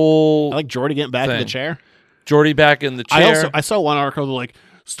the whole. I like Geordi getting back in the chair. Geordi back in the chair. I saw one article like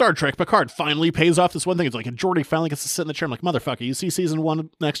Star Trek Picard finally pays off this one thing. It's like, and Geordi finally gets to sit in the chair. I'm like, motherfucker, you see season 1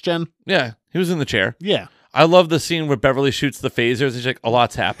 Next Gen? Yeah, he was in the chair. Yeah. I love the scene where Beverly shoots the phasers. He's like, a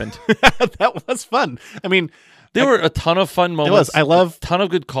lot's happened. That was fun. I mean, there were a ton of fun moments. I love a ton of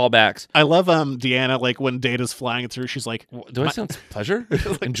good callbacks. I love Deanna, like when Data's flying through, she's like, do I sound pleasure?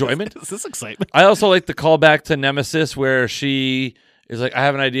 Like, enjoyment? Is this excitement? I also like the callback to Nemesis where she is like, I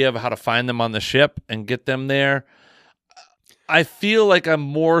have an idea of how to find them on the ship and get them there. I feel like I'm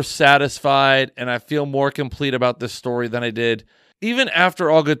more satisfied and I feel more complete about this story than I did even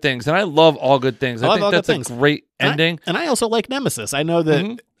after All Good Things. And I love All Good Things. I think that's a great ending. And I also like Nemesis. I know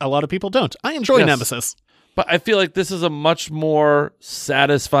that a lot of people don't. I enjoy Nemesis. But I feel like this is a much more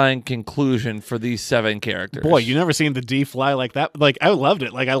satisfying conclusion for these 7 characters. Boy, you never seen the D fly like that. Like, I loved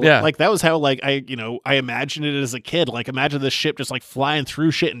it. Like, like that was how, like, I imagined it as a kid. Like, imagine this ship just like flying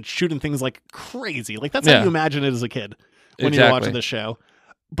through shit and shooting things like crazy. Like, that's how you imagine it as a kid when you're watching the show.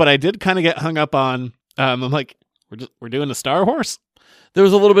 But I did kind of get hung up on. I'm like, we're doing a Star Wars. There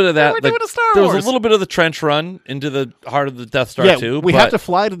was a little bit of that. We're doing a Star There Wars. was a little bit of the trench run into the heart of the Death Star too. We have to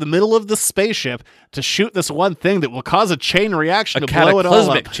fly to the middle of the spaceship to shoot this one thing that will cause a chain reaction to blow it all up. A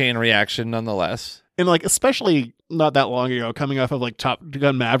cataclysmic chain reaction, nonetheless. And like, especially not that long ago, coming off of like Top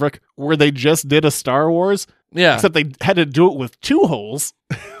Gun Maverick, where they just did a Star Wars. Yeah. Except they had to do it with 2 holes.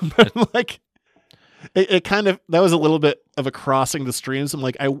 But like, it kind of, that was a little bit of a crossing the streams. I'm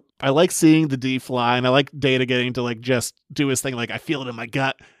like, I like seeing the D fly, and I like Data getting to like just do his thing. Like, I feel it in my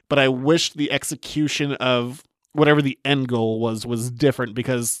gut, but I wish the execution of whatever the end goal was different,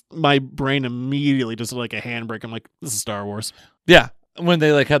 because my brain immediately just like a handbrake. I'm like, this is Star Wars. Yeah. When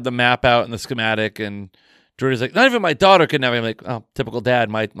they like had the map out and the schematic, and Jordy's like, not even my daughter could navigate. I'm like, oh, typical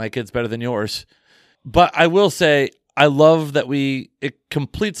dad. My kid's better than yours. But I will say, I love that it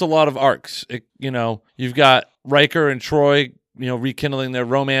completes a lot of arcs. You've got Riker and Troy, rekindling their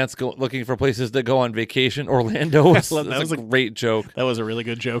romance, looking for places to go on vacation. Orlando was a great joke. That was a really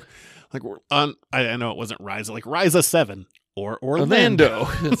good joke. Like, we're on, I know it wasn't Ryza, like Ryza 7 or Orlando.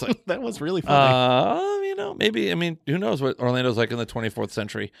 It's like, that was really funny. Maybe, who knows what Orlando's like in the 24th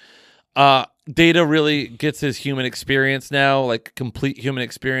century. Data really gets his human experience now, like complete human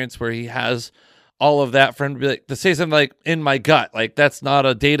experience, where he has all of that for him to be like, to say something like, in my gut. Like, that's not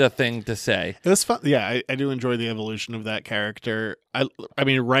a Data thing to say. It was fun. Yeah, I do enjoy the evolution of that character. I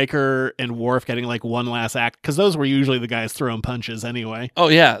mean, Riker and Worf getting like one last act, because those were usually the guys throwing punches anyway. Oh,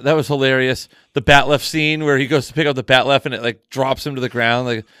 yeah, that was hilarious. The Batleth scene where he goes to pick up the Batleth and it like drops him to the ground.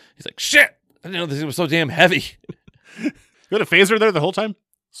 Like, he's like, shit, I didn't know this thing was so damn heavy. You had a phaser there the whole time?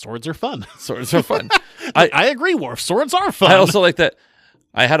 Swords are fun. Swords are fun. I agree, Worf. Swords are fun. I also like that.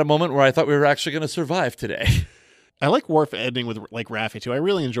 I had a moment where I thought we were actually going to survive today. I like Worf ending with like Raffi too. I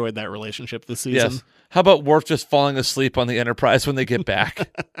really enjoyed that relationship this season. Yes. How about Worf just falling asleep on the Enterprise when they get back?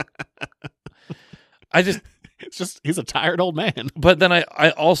 He's a tired old man. But then I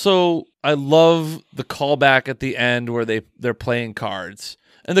love the callback at the end where they're playing cards.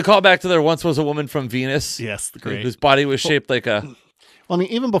 And the callback to There Once Was a Woman from Venus. Yes, the great. Whose body was shaped like a... Well, I mean,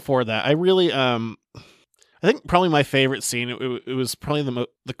 even before that, I really... I think probably my favorite scene, it was probably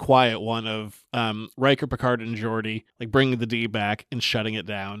the quiet one of Riker, Picard, and Geordi like bringing the D back and shutting it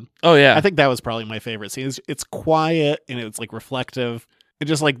down. Oh, yeah. I think that was probably my favorite scene. It's quiet and it's like reflective. It's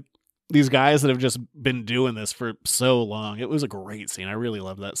just like these guys that have just been doing this for so long. It was a great scene. I really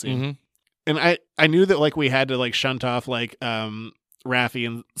loved that scene. Mm-hmm. And I knew that like we had to like shunt off like Raffi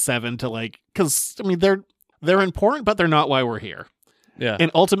and Seven to like, because I mean they're important, but they're not why we're here. Yeah.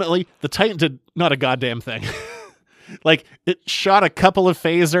 And ultimately, the Titan did not a goddamn thing. Like, it shot a couple of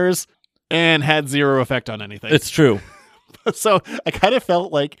phasers and had zero effect on anything. It's true. So I kind of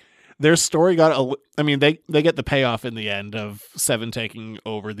felt like their story got they get the payoff in the end of Seven taking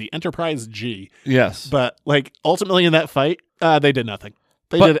over the Enterprise G. Yes. But like ultimately in that fight, they did nothing.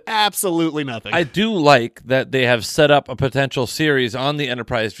 They did absolutely nothing. I do like that they have set up a potential series on the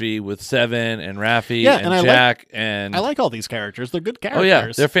Enterprise G with Seven and Raffi and Jack. I like all these characters. They're good characters. Oh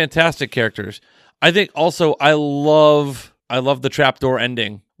yeah, they're fantastic characters. I think also I love the trapdoor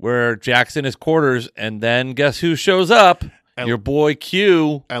ending where Jack's in his quarters and then guess who shows up? Your boy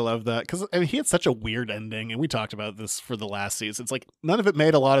Q. I love that because he had such a weird ending, and we talked about this for the last season. It's like none of it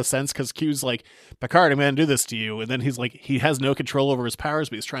made a lot of sense because Q's like, Picard, I'm going to do this to you, and then he's like, he has no control over his powers,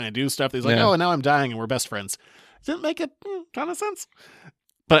 but he's trying to do stuff. He's like, oh, and now I'm dying, and we're best friends. Didn't make a ton of sense.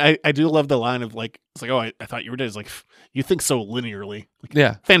 But I do love the line of like, it's like, oh, I thought you were dead. It's like, you think so linearly. Like,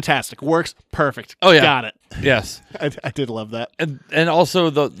 yeah, fantastic, works perfect. Oh yeah, got it. Yes, I did love that. And also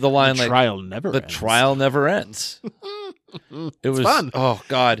the line the like trial never ends. It was fun. Oh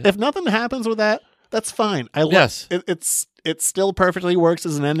God! If nothing happens with that, that's fine. I love it still perfectly works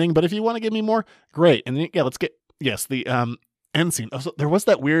as an ending. But if you want to give me more, great. And then, let's get the end scene. Also, there was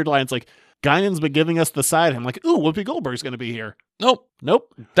that weird line. It's like Guinan's been giving us the side. I'm like, ooh, Whoopi Goldberg's going to be here. Nope.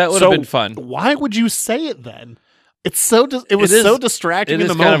 That would have been fun. Why would you say it then? It's so it was so distracting in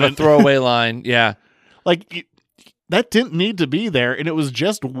the moment. It is kind of a throwaway line. Yeah, like that didn't need to be there, and it was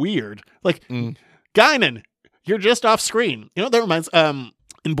just weird. Like Guinan. You're just off screen. You know, that reminds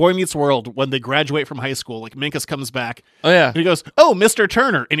in Boy Meets World when they graduate from high school, like Minkus comes back. Oh yeah. And he goes, "Oh, Mr.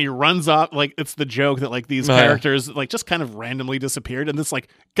 Turner." And he runs off like it's the joke that like these characters like just kind of randomly disappeared and this like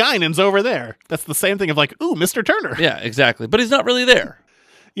Guinan's over there. That's the same thing of like, "Ooh, Mr. Turner." Yeah, exactly. But he's not really there.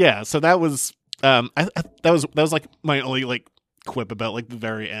 Yeah, so that was that was like my only like quip about like the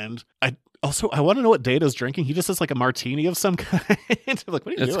very end. I want to know what Data's drinking. He just has like a martini of some kind. Like, what are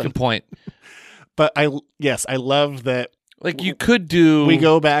you doing? That's a good point. But I love that. Like you could do. We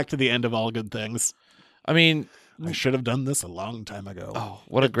go back to the end of All Good Things. I mean, I should have done this a long time ago. Oh,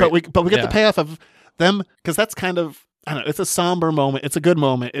 what a great! But we get the payoff of them because that's kind of I don't know. It's a somber moment. It's a good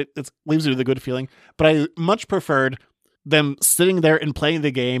moment. It leaves you with a good feeling. But I much preferred them sitting there and playing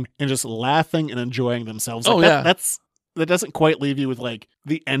the game and just laughing and enjoying themselves. Like that doesn't quite leave you with like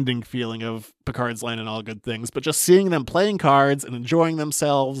the ending feeling of Picard's line and All Good Things, but just seeing them playing cards and enjoying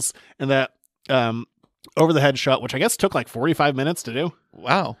themselves and that. Over the head shot, which I guess took like 45 minutes to do.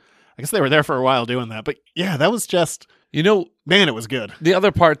 Wow. I guess they were there for a while doing that. But yeah, that was just, man, it was good. The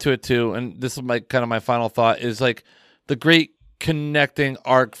other part to it too, and this is kind of my final thought, is like the great connecting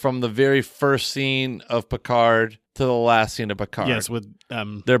arc from the very first scene of Picard to the last scene of Picard. Yes, with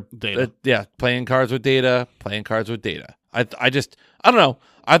their Data. Playing cards with Data. I don't know.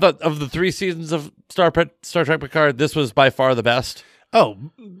 I thought of the 3 seasons of Star Trek Picard, this was by far the best. Oh,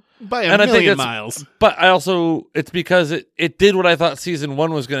 by a million miles. But it's because it did what I thought season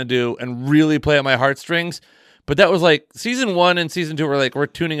 1 was going to do and really play at my heartstrings. But that was like season 1 and season 2 were like, we're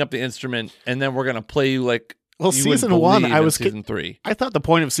tuning up the instrument and then we're going to play you like, season 1, I was season 3. I thought the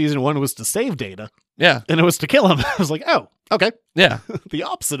point of season 1 was to save Data. Yeah. And it was to kill him. I was like, oh, okay. Yeah. The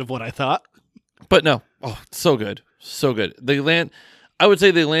opposite of what I thought. But no. Oh, so good. So good. I would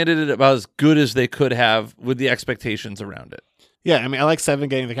say they landed it about as good as they could have with the expectations around it. Yeah, I mean, I like Seven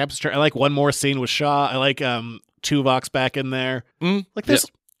getting the captain's chair. I like one more scene with Shaw. I like Tuvok's back in there. Like, there's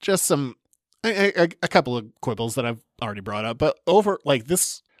just some a couple of quibbles that I've already brought up, but over like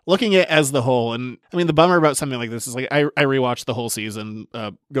this, looking at it as the whole, and I mean, the bummer about something like this is like I rewatched the whole season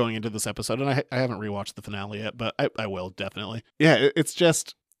going into this episode, and I haven't rewatched the finale yet, but I will definitely. Yeah, it's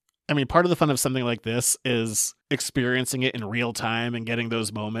just. I mean, part of the fun of something like this is experiencing it in real time and getting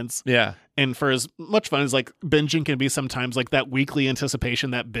those moments. Yeah. And for as much fun as like binging can be sometimes, like that weekly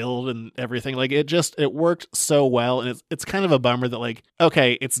anticipation, that build and everything, like it worked so well. And it's kind of a bummer that like,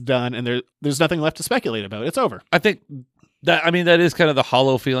 okay, it's done and there's nothing left to speculate about. It's over. I think that is kind of the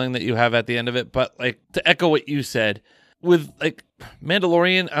hollow feeling that you have at the end of it. But like to echo what you said with like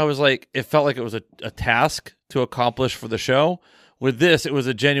Mandalorian, I was like, it felt like it was a task to accomplish for the show. With this, it was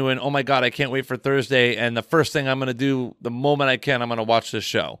a genuine, oh my God, I can't wait for Thursday. And the first thing I'm going to do the moment I can, I'm going to watch this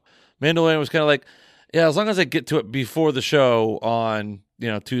show. Mandalorian was kind of like, yeah, as long as I get to it before the show on,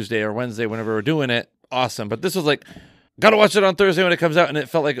 Tuesday or Wednesday, whenever we're doing it, awesome. But this was like, got to watch it on Thursday when it comes out. And it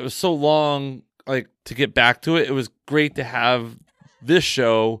felt like it was so long, like to get back to it. It was great to have this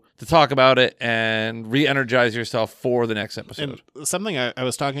show to talk about it and re-energize yourself for the next episode. And something I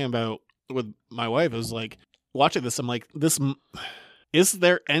was talking about with my wife was like, watching this, I'm like, is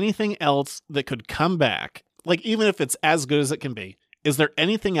there anything else that could come back? Like, even if it's as good as it can be, is there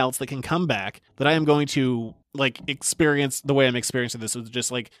anything else that can come back that I am going to like experience the way I'm experiencing this? It's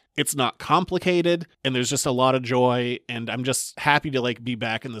just like, it's not complicated and there's just a lot of joy and I'm just happy to like be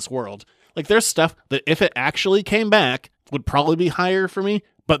back in this world. Like there's stuff that if it actually came back would probably be higher for me,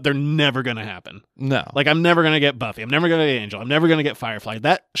 but they're never going to happen. No. Like I'm never going to get Buffy. I'm never going to get Angel. I'm never going to get Firefly.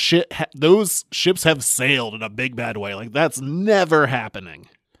 That shit, those ships have sailed in a big bad way. Like that's never happening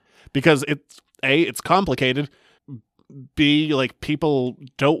because it's complicated. B, like people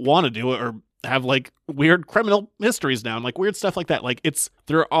don't want to do it or have like weird criminal histories now and like weird stuff like that. Like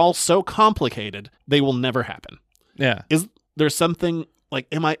they're all so complicated. They will never happen. Yeah. Is there something like,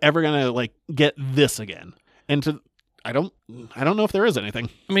 am I ever going to like get this again? And I don't know if there is anything.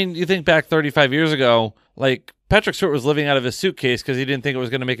 I mean, you think back 35 years ago, like Patrick Stewart was living out of his suitcase because he didn't think it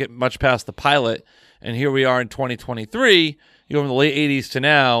was going to make it much past the pilot. And here we are in 2023, you go from the late 80s to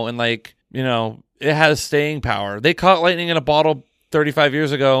now. And like, you know, it has staying power. They caught lightning in a bottle 35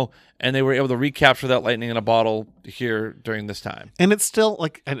 years ago and they were able to recapture that lightning in a bottle here during this time. And it's still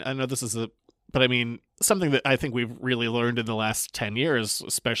like, I know this is but I mean, something that I think we've really learned in the last 10 years,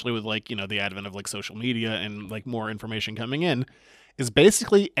 especially with like, you know, the advent of like social media and like more information coming in, is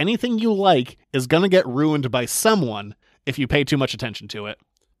basically anything you like is going to get ruined by someone if you pay too much attention to it.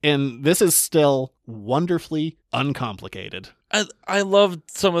 And this is still wonderfully uncomplicated. I loved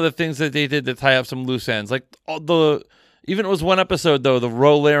some of the things that they did to tie up some loose ends. Like even it was one episode though, the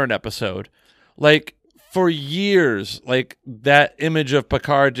Rolaren episode, like, for years, like that image of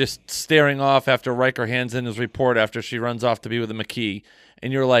Picard just staring off after Riker hands in his report after she runs off to be with the Maquis.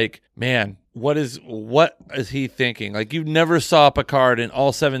 And you're like, man, what is he thinking? Like you never saw Picard in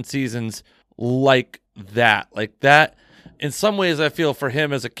all 7 seasons like that. Like that, in some ways, I feel for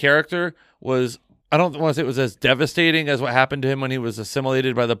him as a character was, I don't want to say it was as devastating as what happened to him when he was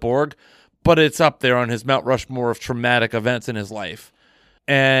assimilated by the Borg, but it's up there on his Mount Rushmore of traumatic events in his life.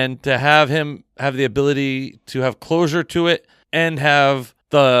 And to have him have the ability to have closure to it and have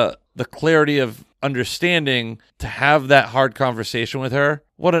the clarity of understanding to have that hard conversation with her.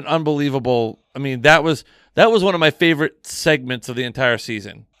 What an unbelievable, I mean, that was one of my favorite segments of the entire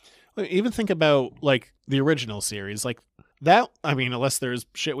season. Even think about like the original series, like that. I mean, unless there's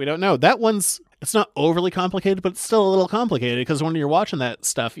shit we don't know, that it's not overly complicated, but it's still a little complicated because when you're watching that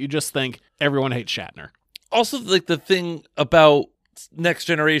stuff, you just think everyone hates Shatner. Also, like the thing about Next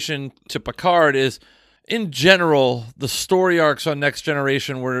Generation to Picard is, in general, the story arcs on Next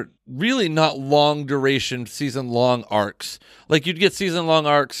Generation were really not long duration, season long arcs. Like you'd get season long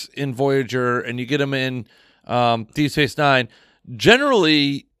arcs in Voyager and you get them in Deep Space Nine.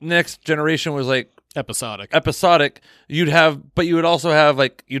 Generally, Next Generation was like episodic. But you would also have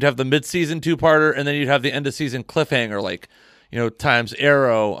like, you'd have the mid-season 2-parter and then you'd have the end of season cliffhanger, like, you know, times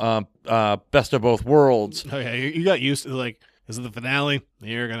Arrow, Best of Both Worlds. Oh yeah, you got used to like, this is the finale.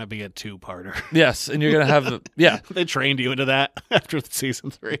 You're going to be a 2-parter. Yes, and you're going to have They trained you into that after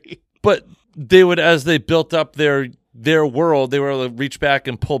season 3. But they would, as they built up their world, they were able to reach back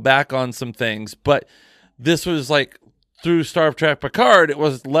and pull back on some things. But this was like, through Star Trek Picard, it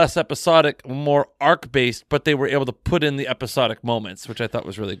was less episodic, more arc-based, but they were able to put in the episodic moments, which I thought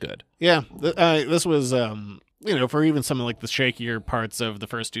was really good. Yeah, this was, you know, for even some of like the shakier parts of the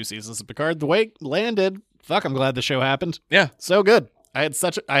first 2 seasons of Picard, the way it landed, fuck, I'm glad the show happened. Yeah. So good. I had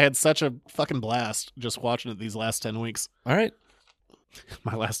such a fucking blast just watching it these last 10 weeks. All right.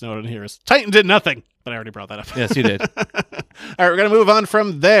 My last note in here is Titan did nothing, but I already brought that up. Yes, you did. All right, we're going to move on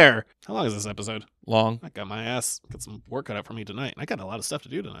from there. How long is this episode? Long. I got some work cut out for me tonight. I got a lot of stuff to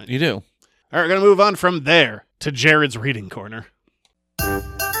do tonight. You do. All right, we're going to move on from there to Jared's Reading Corner.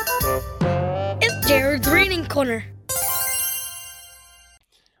 It's Jared's Reading Corner.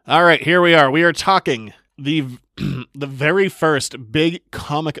 All right, here we are. We are talking the very first big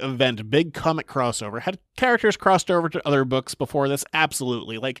comic event, big comic crossover. Had characters crossed over to other books before this?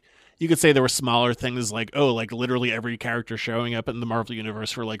 Absolutely. Like, you could say there were smaller things like, oh, like literally every character showing up in the Marvel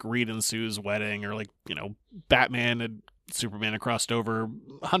Universe for like Reed and Sue's wedding, or like, you know, Batman and Superman had crossed over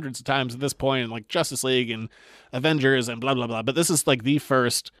hundreds of times at this point, and like Justice League and Avengers and blah, blah, blah. But this is like the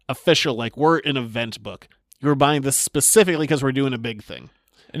first official, like, we're an event book. You were buying this specifically because we're doing a big thing.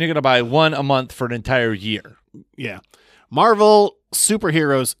 And you're going to buy one a month for an entire year. Yeah. Marvel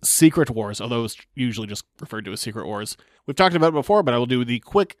Superheroes Secret Wars, although it's usually just referred to as Secret Wars. We've talked about it before, but I will do the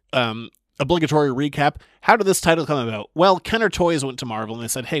quick obligatory recap. How did this title come about? Well, Kenner Toys went to Marvel and they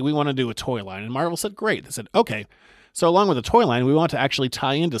said, hey, we want to do a toy line. And Marvel said, great. They said, okay. So along with the toy line, we want to actually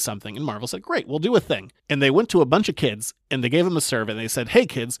tie into something. And Marvel said, great, we'll do a thing. And they went to a bunch of kids and they gave them a survey. And they said, hey,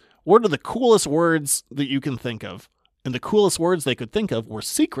 kids, what are the coolest words that you can think of? And the coolest words they could think of were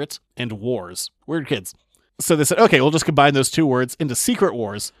secret and wars. Weird kids. So they said, okay, we'll just combine those two words into Secret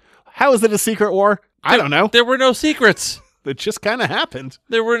Wars. How is it a secret war? I don't know. There were no secrets. It just kind of happened.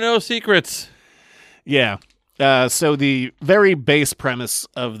 There were no secrets. Yeah. So the very base premise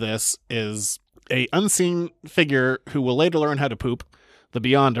of this is a unseen figure who will later learn how to poop, the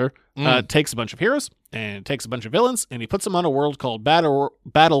Beyonder, takes a bunch of heroes and takes a bunch of villains, and he puts them on a world called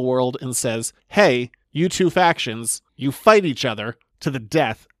Battle World and says, hey, you two factions, you fight each other to the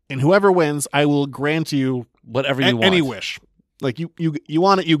death, and whoever wins, I will grant you whatever you want. Any wish. Like, you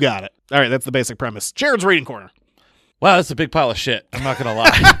want it, you got it. All right, that's the basic premise. Jared's Reading Corner. Wow, that's a big pile of shit. I'm not going to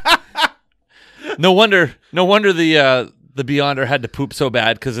lie. No wonder the Beyonder had to poop so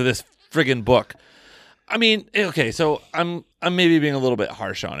bad because of this friggin' book. I mean, okay, so I'm maybe being a little bit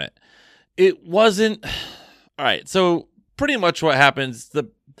harsh on it. It wasn't... All right, so pretty much what happens,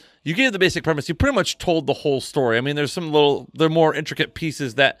 you gave the basic premise, you pretty much told the whole story. I mean, there are more intricate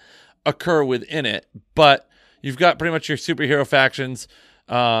pieces that occur within it, but you've got pretty much your superhero factions.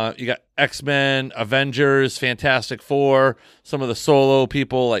 You got X-Men, Avengers, Fantastic Four, some of the solo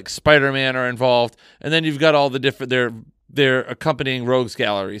people like Spider-Man are involved, and then you've got all the different their accompanying rogues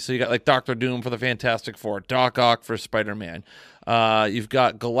gallery. So you got like Doctor Doom for the Fantastic Four, Doc Ock for Spider-Man. You've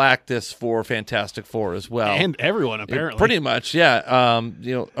got Galactus for Fantastic Four as well, and everyone apparently. Pretty much, yeah.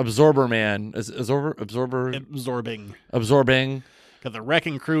 Absorber Man is absorbing. Got the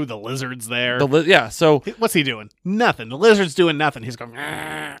Wrecking Crew, the Lizard's there. So what's he doing? Nothing. The Lizard's doing nothing. He's going,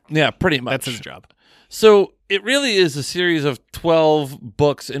 "Argh." Yeah, pretty much. That's his job. So it really is a series of 12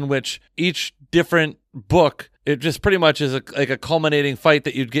 books in which each different book, it just pretty much is like a culminating fight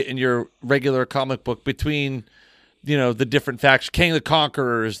that you'd get in your regular comic book between, the different factions. King the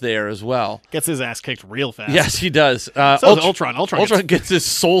Conqueror is there as well. Gets his ass kicked real fast. Yes, he does. So does Ultron. Ultron gets his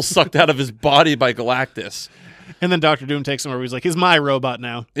soul sucked out of his body by Galactus. And then Doctor Doom takes him over. He's like, he's my robot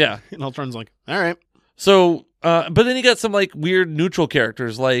now. Yeah. And Ultron's like, all right. So, but then you got some like weird neutral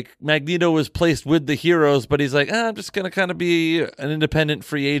characters. Like Magneto was placed with the heroes, but he's like, I'm just going to kind of be an independent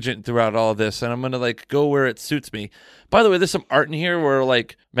free agent throughout all of this. And I'm going to like go where it suits me. By the way, there's some art in here where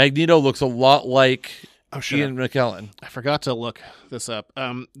like Magneto looks a lot like Ian McKellen. I forgot to look this up.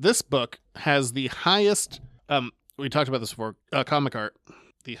 This book has the highest, we talked about this before, comic art,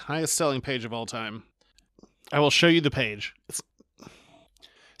 the highest selling page of all time. I will show you the page.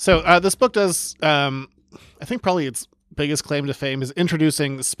 So this book does, I think probably its biggest claim to fame is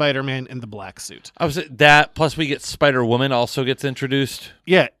introducing Spider-Man in the black suit. I was that, plus we get Spider-Woman also gets introduced.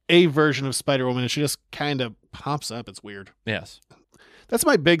 Yeah, a version of Spider-Woman, and she just kind of pops up. It's weird. Yes. That's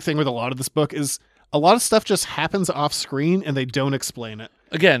my big thing with a lot of this book is a lot of stuff just happens off screen and they don't explain it.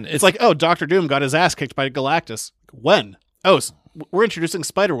 Again, it's like, oh, Dr. Doom got his ass kicked by Galactus. When? Oh, we're introducing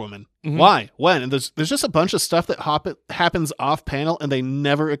Spider-Woman. Mm-hmm. Why? When? And there's just a bunch of stuff that happens off panel and they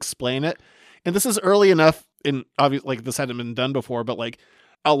never explain it. And this is early enough, in obviously, like this hadn't been done before, but like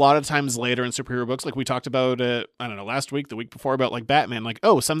a lot of times later in superhero books, like we talked about, last week, the week before about like Batman, like,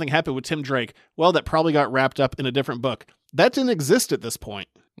 oh, something happened with Tim Drake. Well, that probably got wrapped up in a different book. That didn't exist at this point.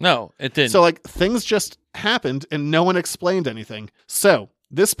 No, it didn't. So like things just happened and no one explained anything. So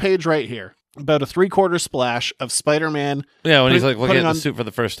this page right here, about a 3/4 splash of Spider-Man. Yeah, when he's like looking at the suit for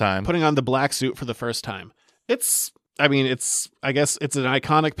the first time. Putting on the black suit for the first time. I guess it's an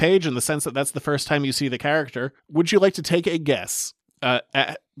iconic page in the sense that that's the first time you see the character. Would you like to take a guess?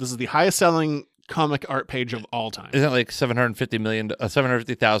 This is the highest selling comic art page of all time. Isn't it like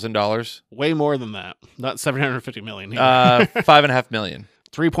 $750,000? Way more than that. Not $750 million. $5.5 million.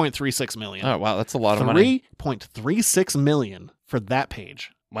 $3.36 million. Oh, wow. That's a lot of money. $3.36 million for that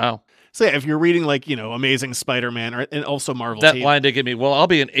page. Wow. So yeah, if you're reading like, Amazing Spider-Man and also Marvel. That line did get me, well, I'll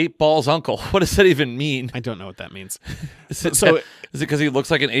be an 8-ball's uncle. What does that even mean? I don't know what that means. Is it because he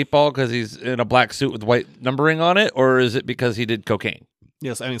looks like an 8-ball because he's in a black suit with white numbering on it? Or is it because he did cocaine?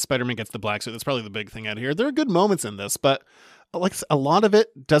 Yes, I mean, Spider-Man gets the black suit. That's probably the big thing out here. There are good moments in this, but like a lot of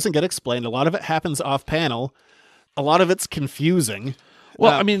it doesn't get explained. A lot of it happens off panel. A lot of it's confusing.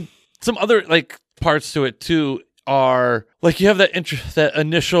 Well, I mean, some other like parts to it too are like you have that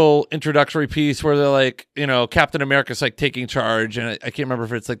initial introductory piece where they're like, Captain America's like taking charge, and I can't remember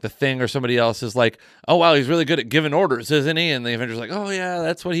if it's like the Thing or somebody else is like, oh wow, he's really good at giving orders, isn't he? And the Avengers like, oh yeah,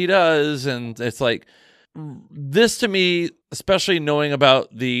 that's what he does, and it's like. This to me, especially knowing about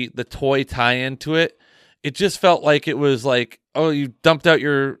the toy tie-in to it, it just felt like it was like, oh, you dumped out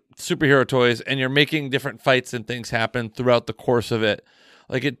your superhero toys and you're making different fights and things happen throughout the course of it.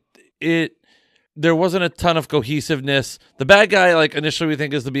 Like there wasn't a ton of cohesiveness. The bad guy, like initially we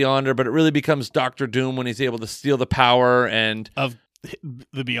think is the Beyonder, but it really becomes Doctor Doom when he's able to steal the power and of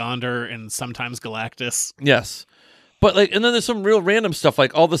the Beyonder and sometimes Galactus. Yes. But like, and then there's some real random stuff.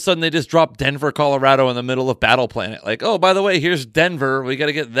 Like all of a sudden they just drop Denver, Colorado in the middle of Battle Planet. Like, oh, by the way, here's Denver. We got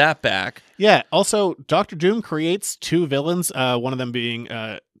to get that back. Yeah. Also, Doctor Doom creates 2 villains. One of them being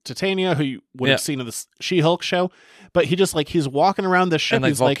Titania, who you would have seen in the She-Hulk show. But he just he's walking around the ship. And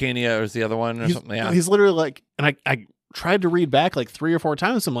like he's Volcania is the other one or something. Yeah. He's literally like, and I tried to read back 3 or 4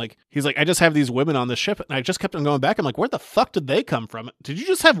 times. He's like, I just have these women on the ship, and I just kept on going back. I'm like, where the fuck did they come from? Did you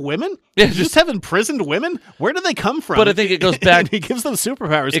just have women? Yeah, did you just have imprisoned women? Where did they come from? But I think it goes back. He gives them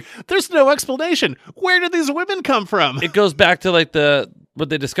superpowers. There's no explanation. Where did these women come from? It goes back to what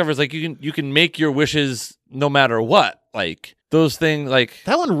they discover is you can make your wishes no matter what. Like those things,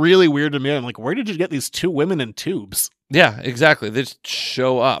 that one really weird to me. I'm like, where did you get these 2 women in tubes? Yeah, exactly. They just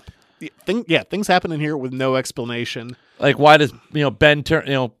show up. Things happen in here with no explanation. Like, why does Ben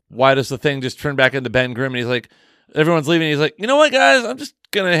turn? Why does the Thing just turn back into Ben Grimm? And he's like, everyone's leaving. And he's like, you know what, guys? I'm just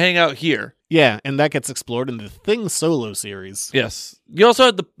gonna hang out here. Yeah, and that gets explored in the Thing solo series. Yes, you also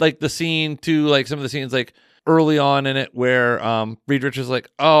had the scene too, some of the scenes early on in it where Reed Richards is like,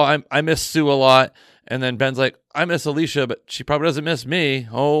 oh, I miss Sue a lot, and then Ben's like, I miss Alicia, but she probably doesn't miss me.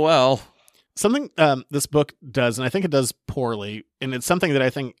 Oh well. Something this book does, and I think it does poorly, and it's something that I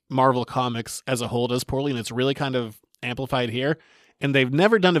think Marvel Comics as a whole does poorly, and it's really kind of amplified here, and they've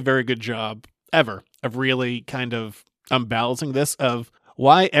never done a very good job, ever, of really kind of balancing this, of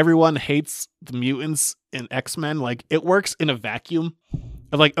why everyone hates the mutants in X-Men. It works in a vacuum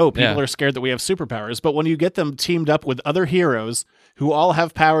of people are scared that we have superpowers, but when you get them teamed up with other heroes who all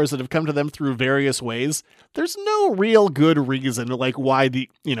have powers that have come to them through various ways, there's no real good reason why the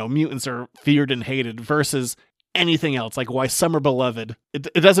mutants are feared and hated versus anything else, why some are beloved.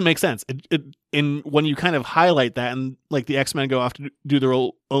 It doesn't make sense. When you kind of highlight that, and the X-Men go off to do their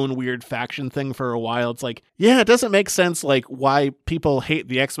own weird faction thing for a while, it's it doesn't make sense why people hate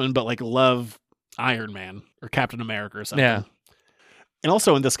the X-Men but love Iron Man or Captain America or something. Yeah. And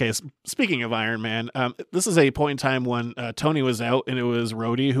also in this case, speaking of Iron Man, this is a point in time when Tony was out and it was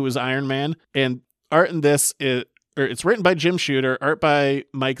Rhodey who was Iron Man. And art in this, it's written by Jim Shooter, art by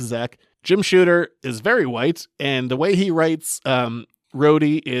Mike Zeck. Jim Shooter is very white, and the way he writes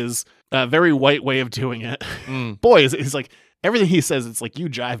Rhodey is a very white way of doing it. Boy, he's everything he says, it's you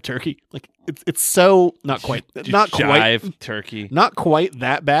jive turkey. It's so not quite turkey. Not quite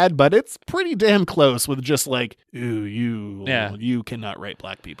that bad, but it's pretty damn close with just ooh, you cannot write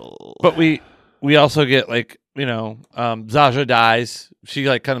black people. But we also get Zaja dies.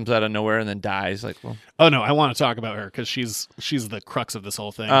 She comes out of nowhere and then dies. Oh no, I want to talk about her because she's the crux of this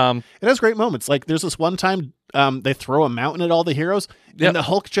whole thing. It has great moments. There's this one time they throw a mountain at all the heroes, and the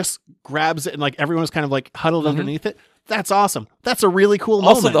Hulk just grabs it, and everyone's kind of huddled underneath it. That's awesome. That's a really cool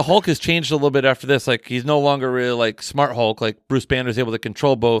moment. Also, the Hulk has changed a little bit after this. He's no longer really Smart Hulk. Bruce Banner's able to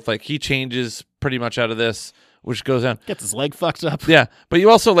control both. He changes pretty much out of this, which goes down. Gets his leg fucked up. Yeah, but you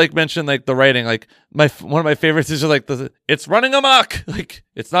also mentioned the writing. One of my favorites is it's running amok.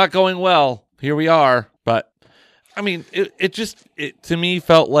 It's not going well. Here we are. But I mean, it to me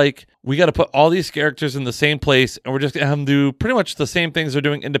felt like we got to put all these characters in the same place, and we're just gonna have them do pretty much the same things they're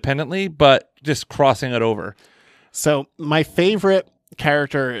doing independently, but just crossing it over. So my favorite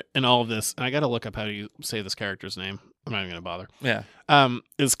character in all of this, and I got to look up how you say this character's name. I'm not even going to bother. Yeah.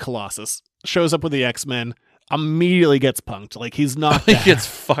 Is Colossus. Shows up with the X-Men, immediately gets punked. He's not he gets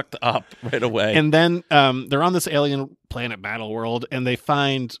fucked up right away. And then they're on this alien planet battle world, and they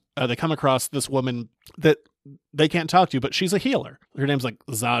come across this woman that they can't talk to, but she's a healer. Her name's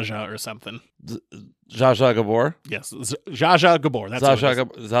Zaja or something. Zaja Gabor? Yes, Zaja Gabor. That's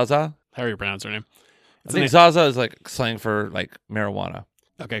Zaza? How do you pronounce her name? I think Zaza is slang for marijuana.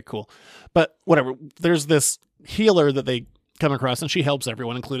 Okay, cool. But whatever. There's this healer that they come across, and she helps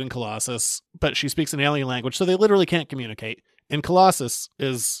everyone, including Colossus, but she speaks an alien language, so they literally can't communicate. And Colossus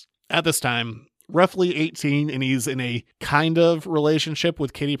is, at this time, roughly 18, and he's in a kind of relationship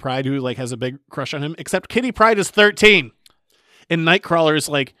with Kitty Pryde, who has a big crush on him, except Kitty Pryde is 13. And Nightcrawler's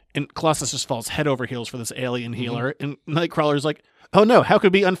and Colossus just falls head over heels for this alien healer, and Nightcrawler's oh no, how could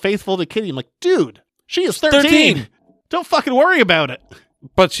it be unfaithful to Kitty? I'm dude, she is 13. Don't fucking worry about it.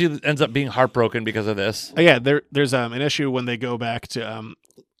 But she ends up being heartbroken because of this. Yeah, there's an issue when they go back to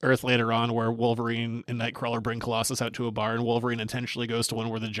Earth later on where Wolverine and Nightcrawler bring Colossus out to a bar, and Wolverine intentionally goes to one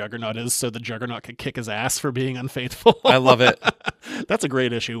where the Juggernaut is so the Juggernaut can kick his ass for being unfaithful. I love it. That's a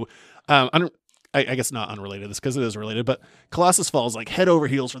great issue. I guess not unrelated to this because it is related, but Colossus falls head over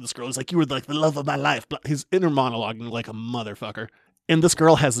heels for this girl. He's you were the love of my life. He's inner monologuing like a motherfucker. And this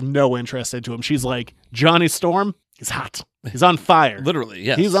girl has no interest into him. She's Johnny Storm, he's hot. He's on fire. Literally,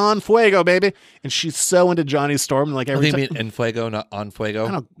 yes. He's on fuego, baby. And she's so into Johnny Storm. Every time. You mean en fuego, not on fuego?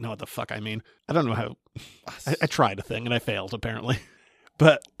 I don't know what the fuck I mean. I don't know how I tried a thing and I failed, apparently.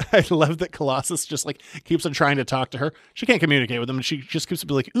 But I love that Colossus just like keeps on trying to talk to her. She can't communicate with him, and she just keeps to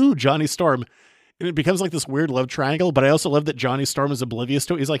be like, ooh, Johnny Storm. And it becomes like this weird love triangle, but I also love that Johnny Storm is oblivious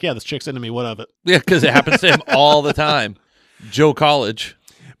to it. He's like, yeah, this chick's into me, what of it? Yeah, because it happens to him all the time. Joe College.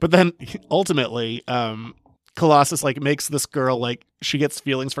 But then ultimately, Colossus like makes this girl, like, she gets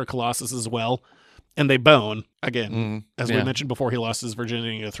feelings for Colossus as well. And they bone again. As we mentioned before, he lost his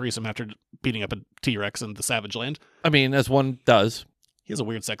virginity in a threesome after beating up a T-Rex in the Savage Land. I mean, as one does. He has a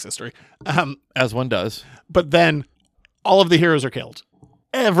weird sex history. As one does. But then all of the heroes are killed.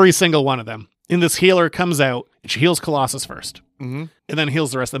 Every single one of them. And this healer comes out and she heals Colossus first. And then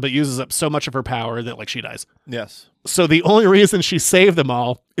heals the rest of them, but uses up so much of her power that like she dies. Yes. So the only reason she saved them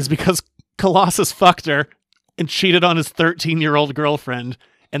all is because Colossus fucked her and cheated on his 13-year-old girlfriend.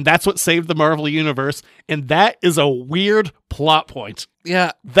 And that's what saved the Marvel Universe. And that is a weird plot point.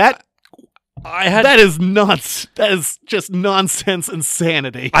 Yeah. That is nuts. That is just nonsense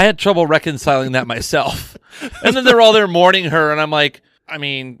insanity. I had trouble reconciling that myself. And then they're all there mourning her, and I'm like, I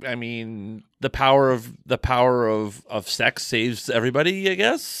mean, the power of sex saves everybody, I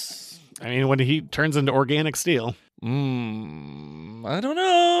guess. I mean, when he turns into organic steel. I don't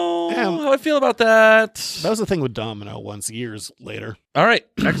know how I feel about that. That was the thing with Domino once years later. All right.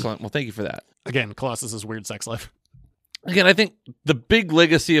 Excellent. Well, thank you for that. Again, Colossus's weird sex life. Again, I think the big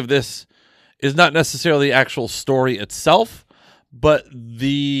legacy of this is not necessarily the actual story itself, but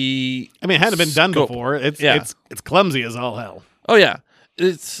it hadn't been done before. It's clumsy as all hell. Oh yeah.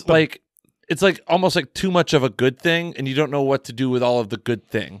 It's like almost like too much of a good thing, and you don't know what to do with all of the good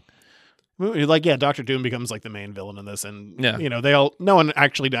thing. Like, yeah, Dr. Doom becomes like the main villain in this, and no one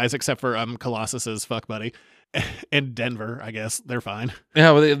actually dies except for Colossus's fuck buddy and Denver. I guess they're fine. Yeah,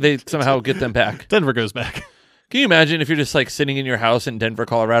 well, they somehow get them back. Denver goes back. Can you imagine if you're just like sitting in your house in Denver,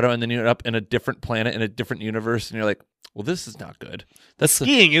 Colorado, and then you end up in a different planet in a different universe, and you're like, well, this is not good. That's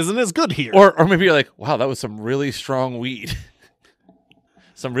skiing isn't as good here. Or maybe you're like, wow, that was some really strong weed.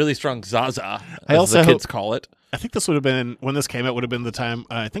 Some really strong Zaza, as the kids call it. I think this would have been, when this came out, would have been the time,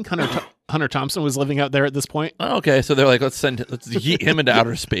 I think Hunter Thompson was living out there at this point. Oh, okay, so they're like, let's yeet him into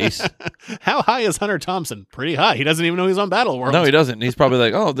outer space. How high is Hunter Thompson? Pretty high. He doesn't even know he's on Battleworld. No, he doesn't. He's probably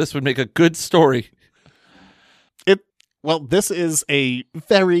like, oh, this would make a good story. Well, this is a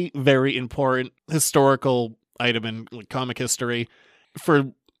very, very important historical item in comic history.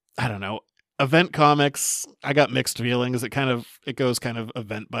 For, I don't know, event comics, I got mixed feelings. It goes kind of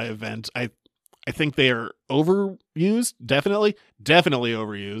event by event. I think they are overused, definitely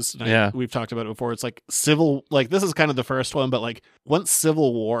overused. We've talked about it before. It's like this is kind of the first one, but like once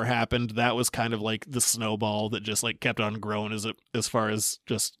Civil War happened, that was kind of like the snowball that just like kept on growing as far as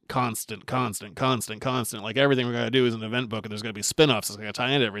just constant. Like everything we're going to do is an event book, and there's going to be spin-offs. It's going to tie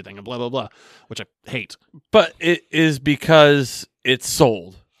into everything and blah, blah, blah, which I hate. But it is because it's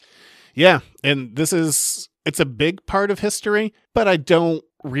sold. Yeah. And it's a big part of history, but I don't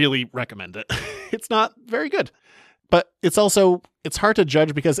really recommend it. It's not very good, but it's hard to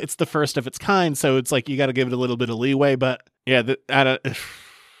judge because it's the first of its kind. So it's like, you got to give it a little bit of leeway, but yeah,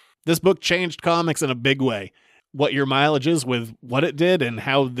 this book changed comics in a big way. What your mileage is with what it did and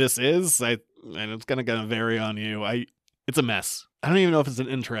how this is, and it's going to vary on you. It's a mess. I don't even know if it's an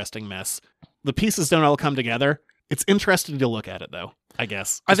interesting mess. The pieces don't all come together. It's interesting to look at it though, I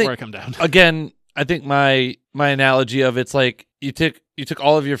guess. That's where I come down. Again, I think my analogy of it's like you took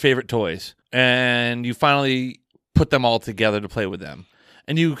all of your favorite toys and you finally put them all together to play with them,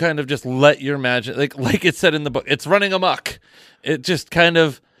 and you kind of just let your imagine, like it said in the book, it's running amok. It just kind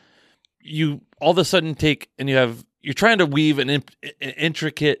of, you all of a sudden take and you're trying to weave an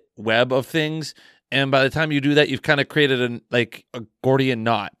intricate web of things, and by the time you do that, you've kind of created a Gordian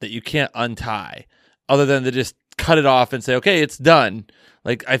knot that you can't untie, other than to just cut it off and say, okay, it's done.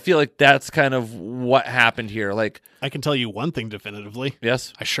 Like, I feel like that's kind of what happened here. Like, I can tell you one thing definitively.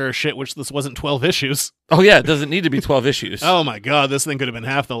 Yes? I sure as shit wish this wasn't 12 issues. Oh, yeah, it doesn't need to be 12 issues. Oh, my God, this thing could have been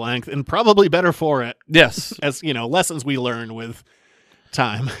half the length, and probably better for it. Yes. As, lessons we learn with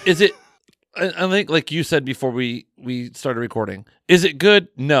time. Is it, I think, like you said before we started recording, is it good?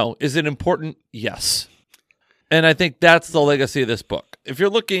 No. Is it important? Yes. And I think that's the legacy of this book. If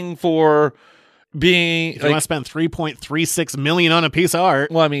you're looking for being, if you want to spend $3.36 million on a piece of art,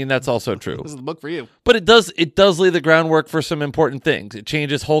 well, I mean, that's also true. This is the book for you. But it does lay the groundwork for some important things. It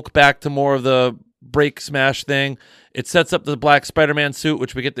changes Hulk back to more of the break smash thing. It sets up the black Spider-Man suit,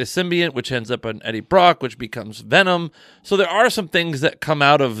 which we get the symbiote, which ends up on Eddie Brock, which becomes Venom. So there are some things that come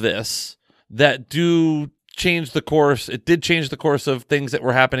out of this that do change the course. It did change the course of things that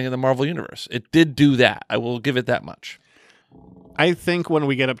were happening in the Marvel Universe. It did do that. I will give it that much. I think when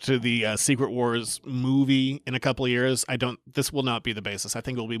we get up to the Secret Wars movie in a couple of years, this will not be the basis. I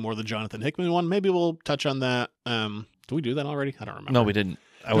think it will be more the Jonathan Hickman one. Maybe we'll touch on that. Did we do that already? I don't remember. No, we didn't.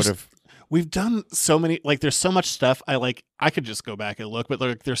 I would have. We've done so many, like, there's so much stuff. I could just go back and look, but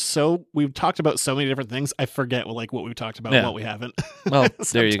like, we've talked about so many different things. I forget what we've talked about and what we haven't. Well,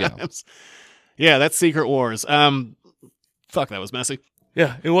 there you go. Yeah, that's Secret Wars. Fuck, that was messy.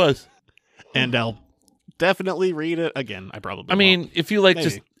 Yeah, it was. And I'll definitely read it again. I probably mean, won't. if you like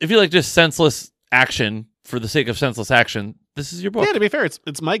just senseless action for the sake of senseless action, this is your book. Yeah, to be fair,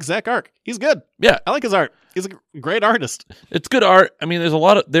 it's Mike Zeck arc. He's good. Yeah, I like his art. He's a great artist. It's good art. I mean,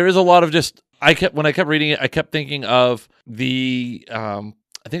 there is a lot of just. When I kept reading it, I kept thinking of the I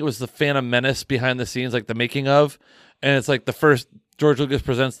think it was the Phantom Menace behind the scenes, like the making of, and it's like the first George Lucas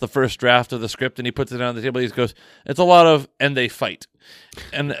presents the first draft of the script, and he puts it on the table. He goes, "It's a lot of," and they fight,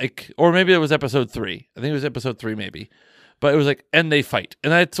 and or maybe it was episode 3. I think it was episode 3, maybe, but it was like, and they fight,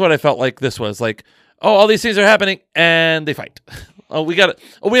 and that's what I felt like this was like. Oh, all these things are happening, and they fight. We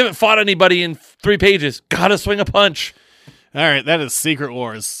haven't fought anybody in 3 pages. Gotta swing a punch. All right, that is Secret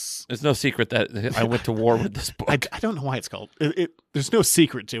Wars. It's no secret that I went to war with this book. I don't know why it's called. There's no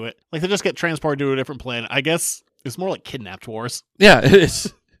secret to it. Like, they just get transported to a different planet. I guess it's more like Kidnapped Wars. Yeah, it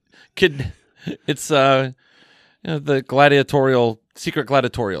is. It's the secret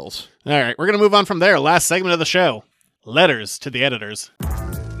gladiatorials. All right, we're gonna move on from there. Last segment of the show: letters to the editors.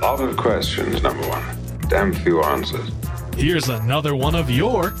 Lot of questions, number one. Damn few answers. Here's another one of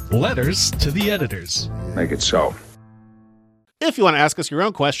your letters to the editors. Make it so. If you want to ask us your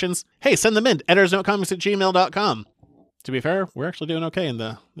own questions, hey, send them in to editorsnotecomics@gmail.com. To be fair, we're actually doing okay in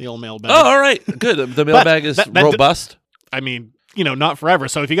the old mailbag. Oh, all right. Good. The mailbag is robust. I mean, not forever.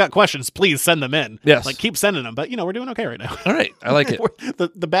 So if you got questions, please send them in. Yes. Like, keep sending them. But, we're doing okay right now. All right. I like it.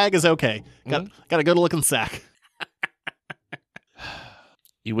 The bag is okay. Got a good looking sack.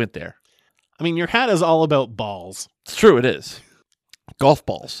 You went there. I mean, your hat is all about balls. It's true. It is. Golf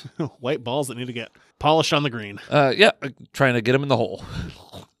balls. White balls that need to get polished on the green. Yeah. Trying to get them in the hole.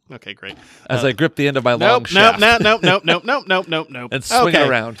 Okay, great. As I grip the end of my long shaft. Nope. And swing it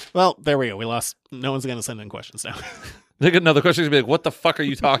around. Well, there we go. We lost. No one's going to send in questions now. They get another question. Be like, what the fuck are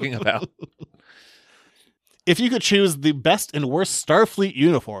you talking about? If you could choose the best and worst Starfleet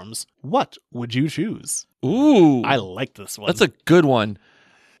uniforms, what would you choose? Ooh. I like this one. That's a good one.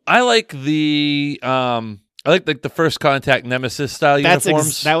 I like the the First Contact Nemesis style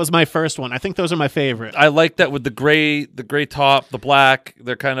uniforms. That was my first one. I think those are my favorite. I like that with the gray top, the black.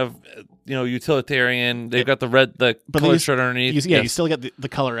 They're kind of utilitarian. They've got the red, the color shirt underneath. You still get the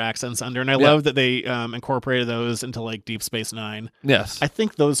color accents under, and I love that they incorporated those into like Deep Space Nine. Yes, I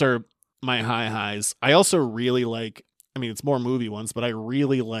think those are my highs. I also really like. I mean, it's more movie ones, but I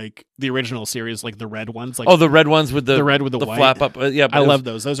really like the original series, like the red ones. Like the red ones with the red with the white flap up. Yeah, I love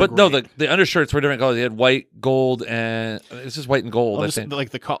those. Those are great. No, the undershirts were different colors. They had white, gold, and it's just white and gold. I think like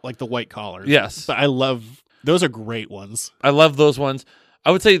the white collars. Yes, but I love those. Are great ones. I love those ones.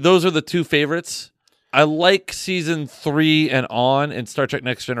 I would say those are the 2 favorites. I like season 3 and on in Star Trek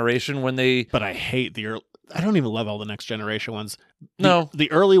Next Generation when they. But I hate the early. I don't even love all the Next Generation ones. The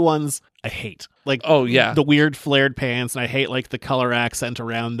early ones I hate. Like, oh yeah, the weird flared pants, and I hate like the color accent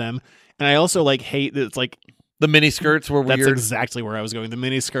around them. And I also like hate that it's like the mini skirts were weird. That's exactly where I was going. The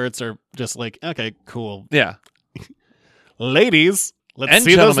mini skirts are just like, okay, cool. Yeah. Ladies, let's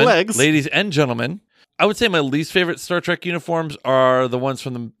see those legs. Ladies and gentlemen, I would say my least favorite Star Trek uniforms are the ones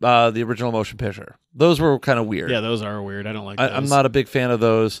from the original motion picture. Those were kind of weird. Yeah, those are weird. I don't like those. I'm not a big fan of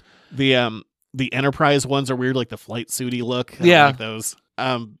those. The Enterprise ones are weird, like the flight suity look. I don't like those.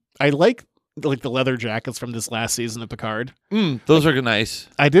 I like the leather jackets from this last season of Picard. Those are nice.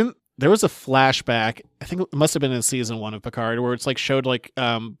 There was a flashback, I think it must have been in season 1 of Picard, where it's like showed like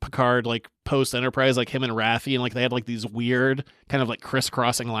Picard like post Enterprise, like him and Raffi, and like they had like these weird kind of like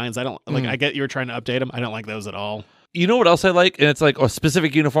crisscrossing lines. I don't like. I get you were trying to update them. I don't like those at all. You know what else I like? And it's like a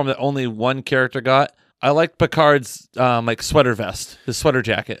specific uniform that only one character got. I liked Picard's like sweater vest, his sweater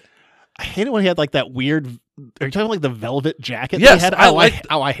jacket. I hate it when he had like that weird. Are you talking like the velvet jacket? Yes, they had? I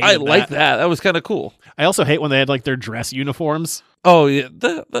hated that. Like that. That was kind of cool. I also hate when they had like their dress uniforms. Oh yeah,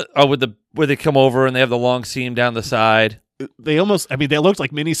 where they come over and they have the long seam down the side. They looked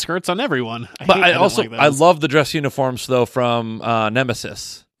like mini skirts on everyone. I love the dress uniforms though from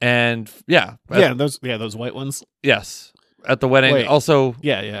Nemesis, and those white ones. Yes. At the wedding, also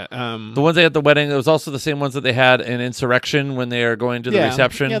the ones they had at the wedding. It was also the same ones that they had in Insurrection when they are going to the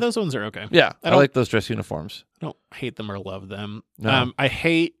reception. Yeah, those ones are okay. Yeah, I like those dress uniforms. I don't hate them or love them. No.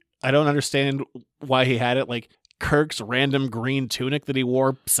 I don't understand why he had it. Like Kirk's random green tunic that he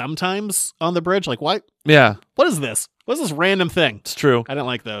wore sometimes on the bridge. Like, why? Yeah. What is this? What's this random thing? It's true. I didn't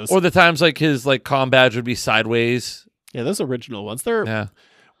like those. Or the times like his like comm badge would be sideways. Yeah, those original ones. They're. Yeah.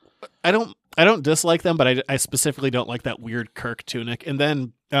 I don't dislike them, but I specifically don't like that weird Kirk tunic. And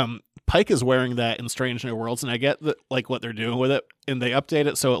then Pike is wearing that in Strange New Worlds, and I get that, like, what they're doing with it, and they update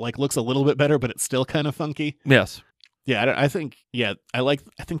it so it like looks a little bit better, but it's still kind of funky. Yes. Yeah, I think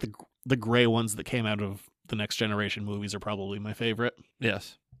the gray ones that came out of the Next Generation movies are probably my favorite.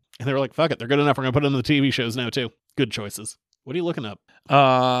 Yes. And they were like, fuck it, they're good enough. We're gonna put them in the TV shows now too. Good choices. What are you looking up?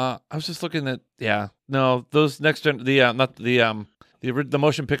 I was just looking at those next gen the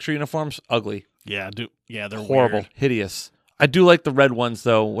motion picture uniforms, ugly. Yeah, they're horrible, weird. Hideous. I do like the red ones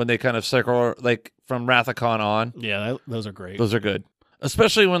though when they kind of circle like from Wrath of Khan on. Yeah, those are great. Those are good,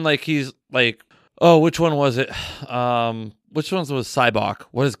 especially when like he's like, oh, which one was it? Which ones was Cybok?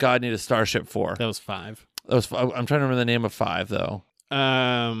 What does God need a starship for? That was 5. I'm trying to remember the name of 5 though.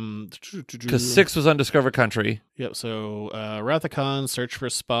 Because 6 was Undiscovered Country. Yep. So Wrath of Khan, Search for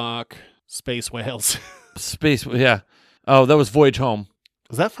Spock, Space Whales. Yeah. Oh, that was Voyage Home.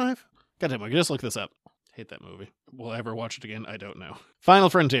 Was that 5? Goddamn, I can just look this up. Hate that movie. Will I ever watch it again? I don't know. Final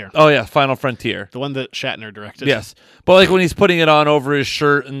Frontier. Oh yeah, Final Frontier. The one that Shatner directed. Yes. But like when he's putting it on over his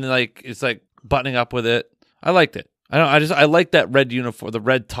shirt and like it's like buttoning up with it. I liked it. I like that red uniform, the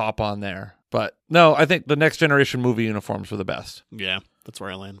red top on there. But no, I think the Next Generation movie uniforms were the best. Yeah, that's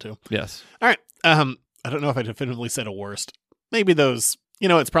where I land too. Yes. All right. I don't know if I definitively said a worst. Maybe those.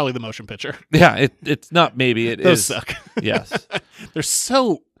 It's probably the motion picture. Yeah, it's not maybe. It those is. suck. Yes. They're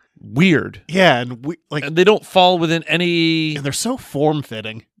so weird. Yeah, and they don't fall within any. And they're so form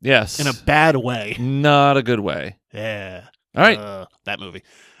fitting. Yes. In a bad way. Not a good way. Yeah. All right. That movie.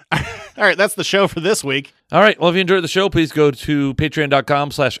 All right, that's the show for this week. All right. Well, if you enjoyed the show, please go to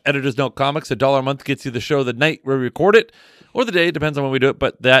patreon.com/editorsnotecomics. $1 a month gets you the show the night we record it, or the day, depends on when we do it.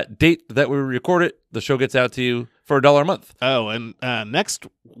 But that date that we record it, the show gets out to you for $1 a month. Oh, and next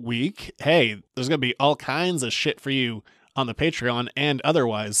week, hey, there's going to be all kinds of shit for you on the Patreon and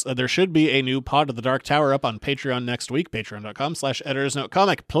otherwise. There should be a new Pod of the Dark Tower up on Patreon next week,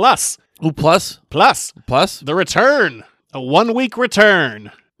 patreon.com/editorsnotecomic. Plus. Ooh, plus? The return. A 1-week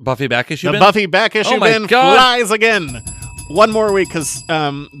return. Buffy back issue The bin? Buffy back issue bin God. flies again. One more week, because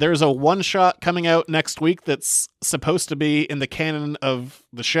there's a one-shot coming out next week that's supposed to be in the canon of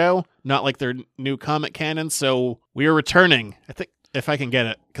the show, not like their new comic canon, so we are returning. I think, if I can get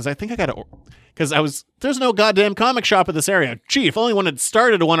it, because I think I got it, because there's no goddamn comic shop in this area. Gee, if only one had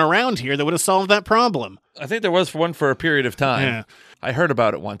started one around here that would have solved that problem. I think there was one for a period of time. Yeah. I heard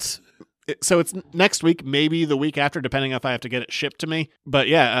about it once. So it's next week, maybe the week after, depending if I have to get it shipped to me. But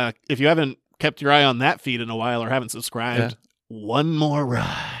yeah, if you haven't kept your eye on that feed in a while or haven't subscribed, one more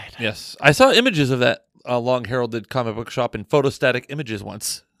ride. Yes. I saw images of that long-heralded comic book shop in photostatic images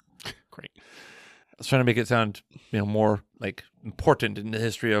once. Great. I was trying to make it sound more like important in the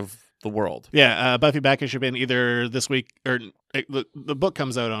history of the world. Yeah, Buffy back issue bin either this week or the book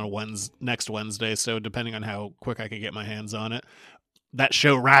comes out on next Wednesday, so depending on how quick I can get my hands on it. That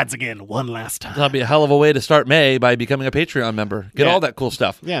show rides again one last time. That'll be a hell of a way to start May by becoming a Patreon member. Get all that cool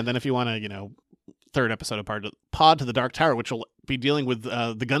stuff. Yeah, and then if you want to, third episode of Pod to the Dark Tower, which will be dealing with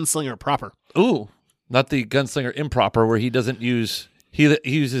the Gunslinger proper. Ooh, not the Gunslinger improper, where he doesn't use... He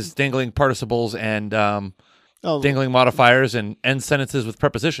uses dangling participles and dangling modifiers and end sentences with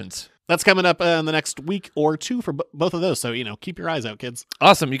prepositions. That's coming up in the next week or two for both of those. So, keep your eyes out, kids.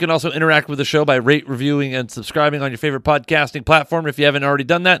 Awesome. You can also interact with the show by reviewing, and subscribing on your favorite podcasting platform if you haven't already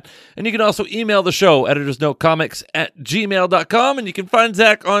done that. And you can also email the show, editorsnotecomics@gmail.com. And you can find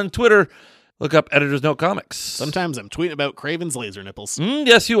Zach on Twitter. Look up Editors Note Comics. Sometimes I'm tweeting about Craven's laser nipples.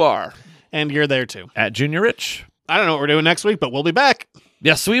 Yes, you are. And you're there too. At Junior Rich. I don't know what we're doing next week, but we'll be back.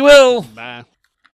 Yes, we will. Bye.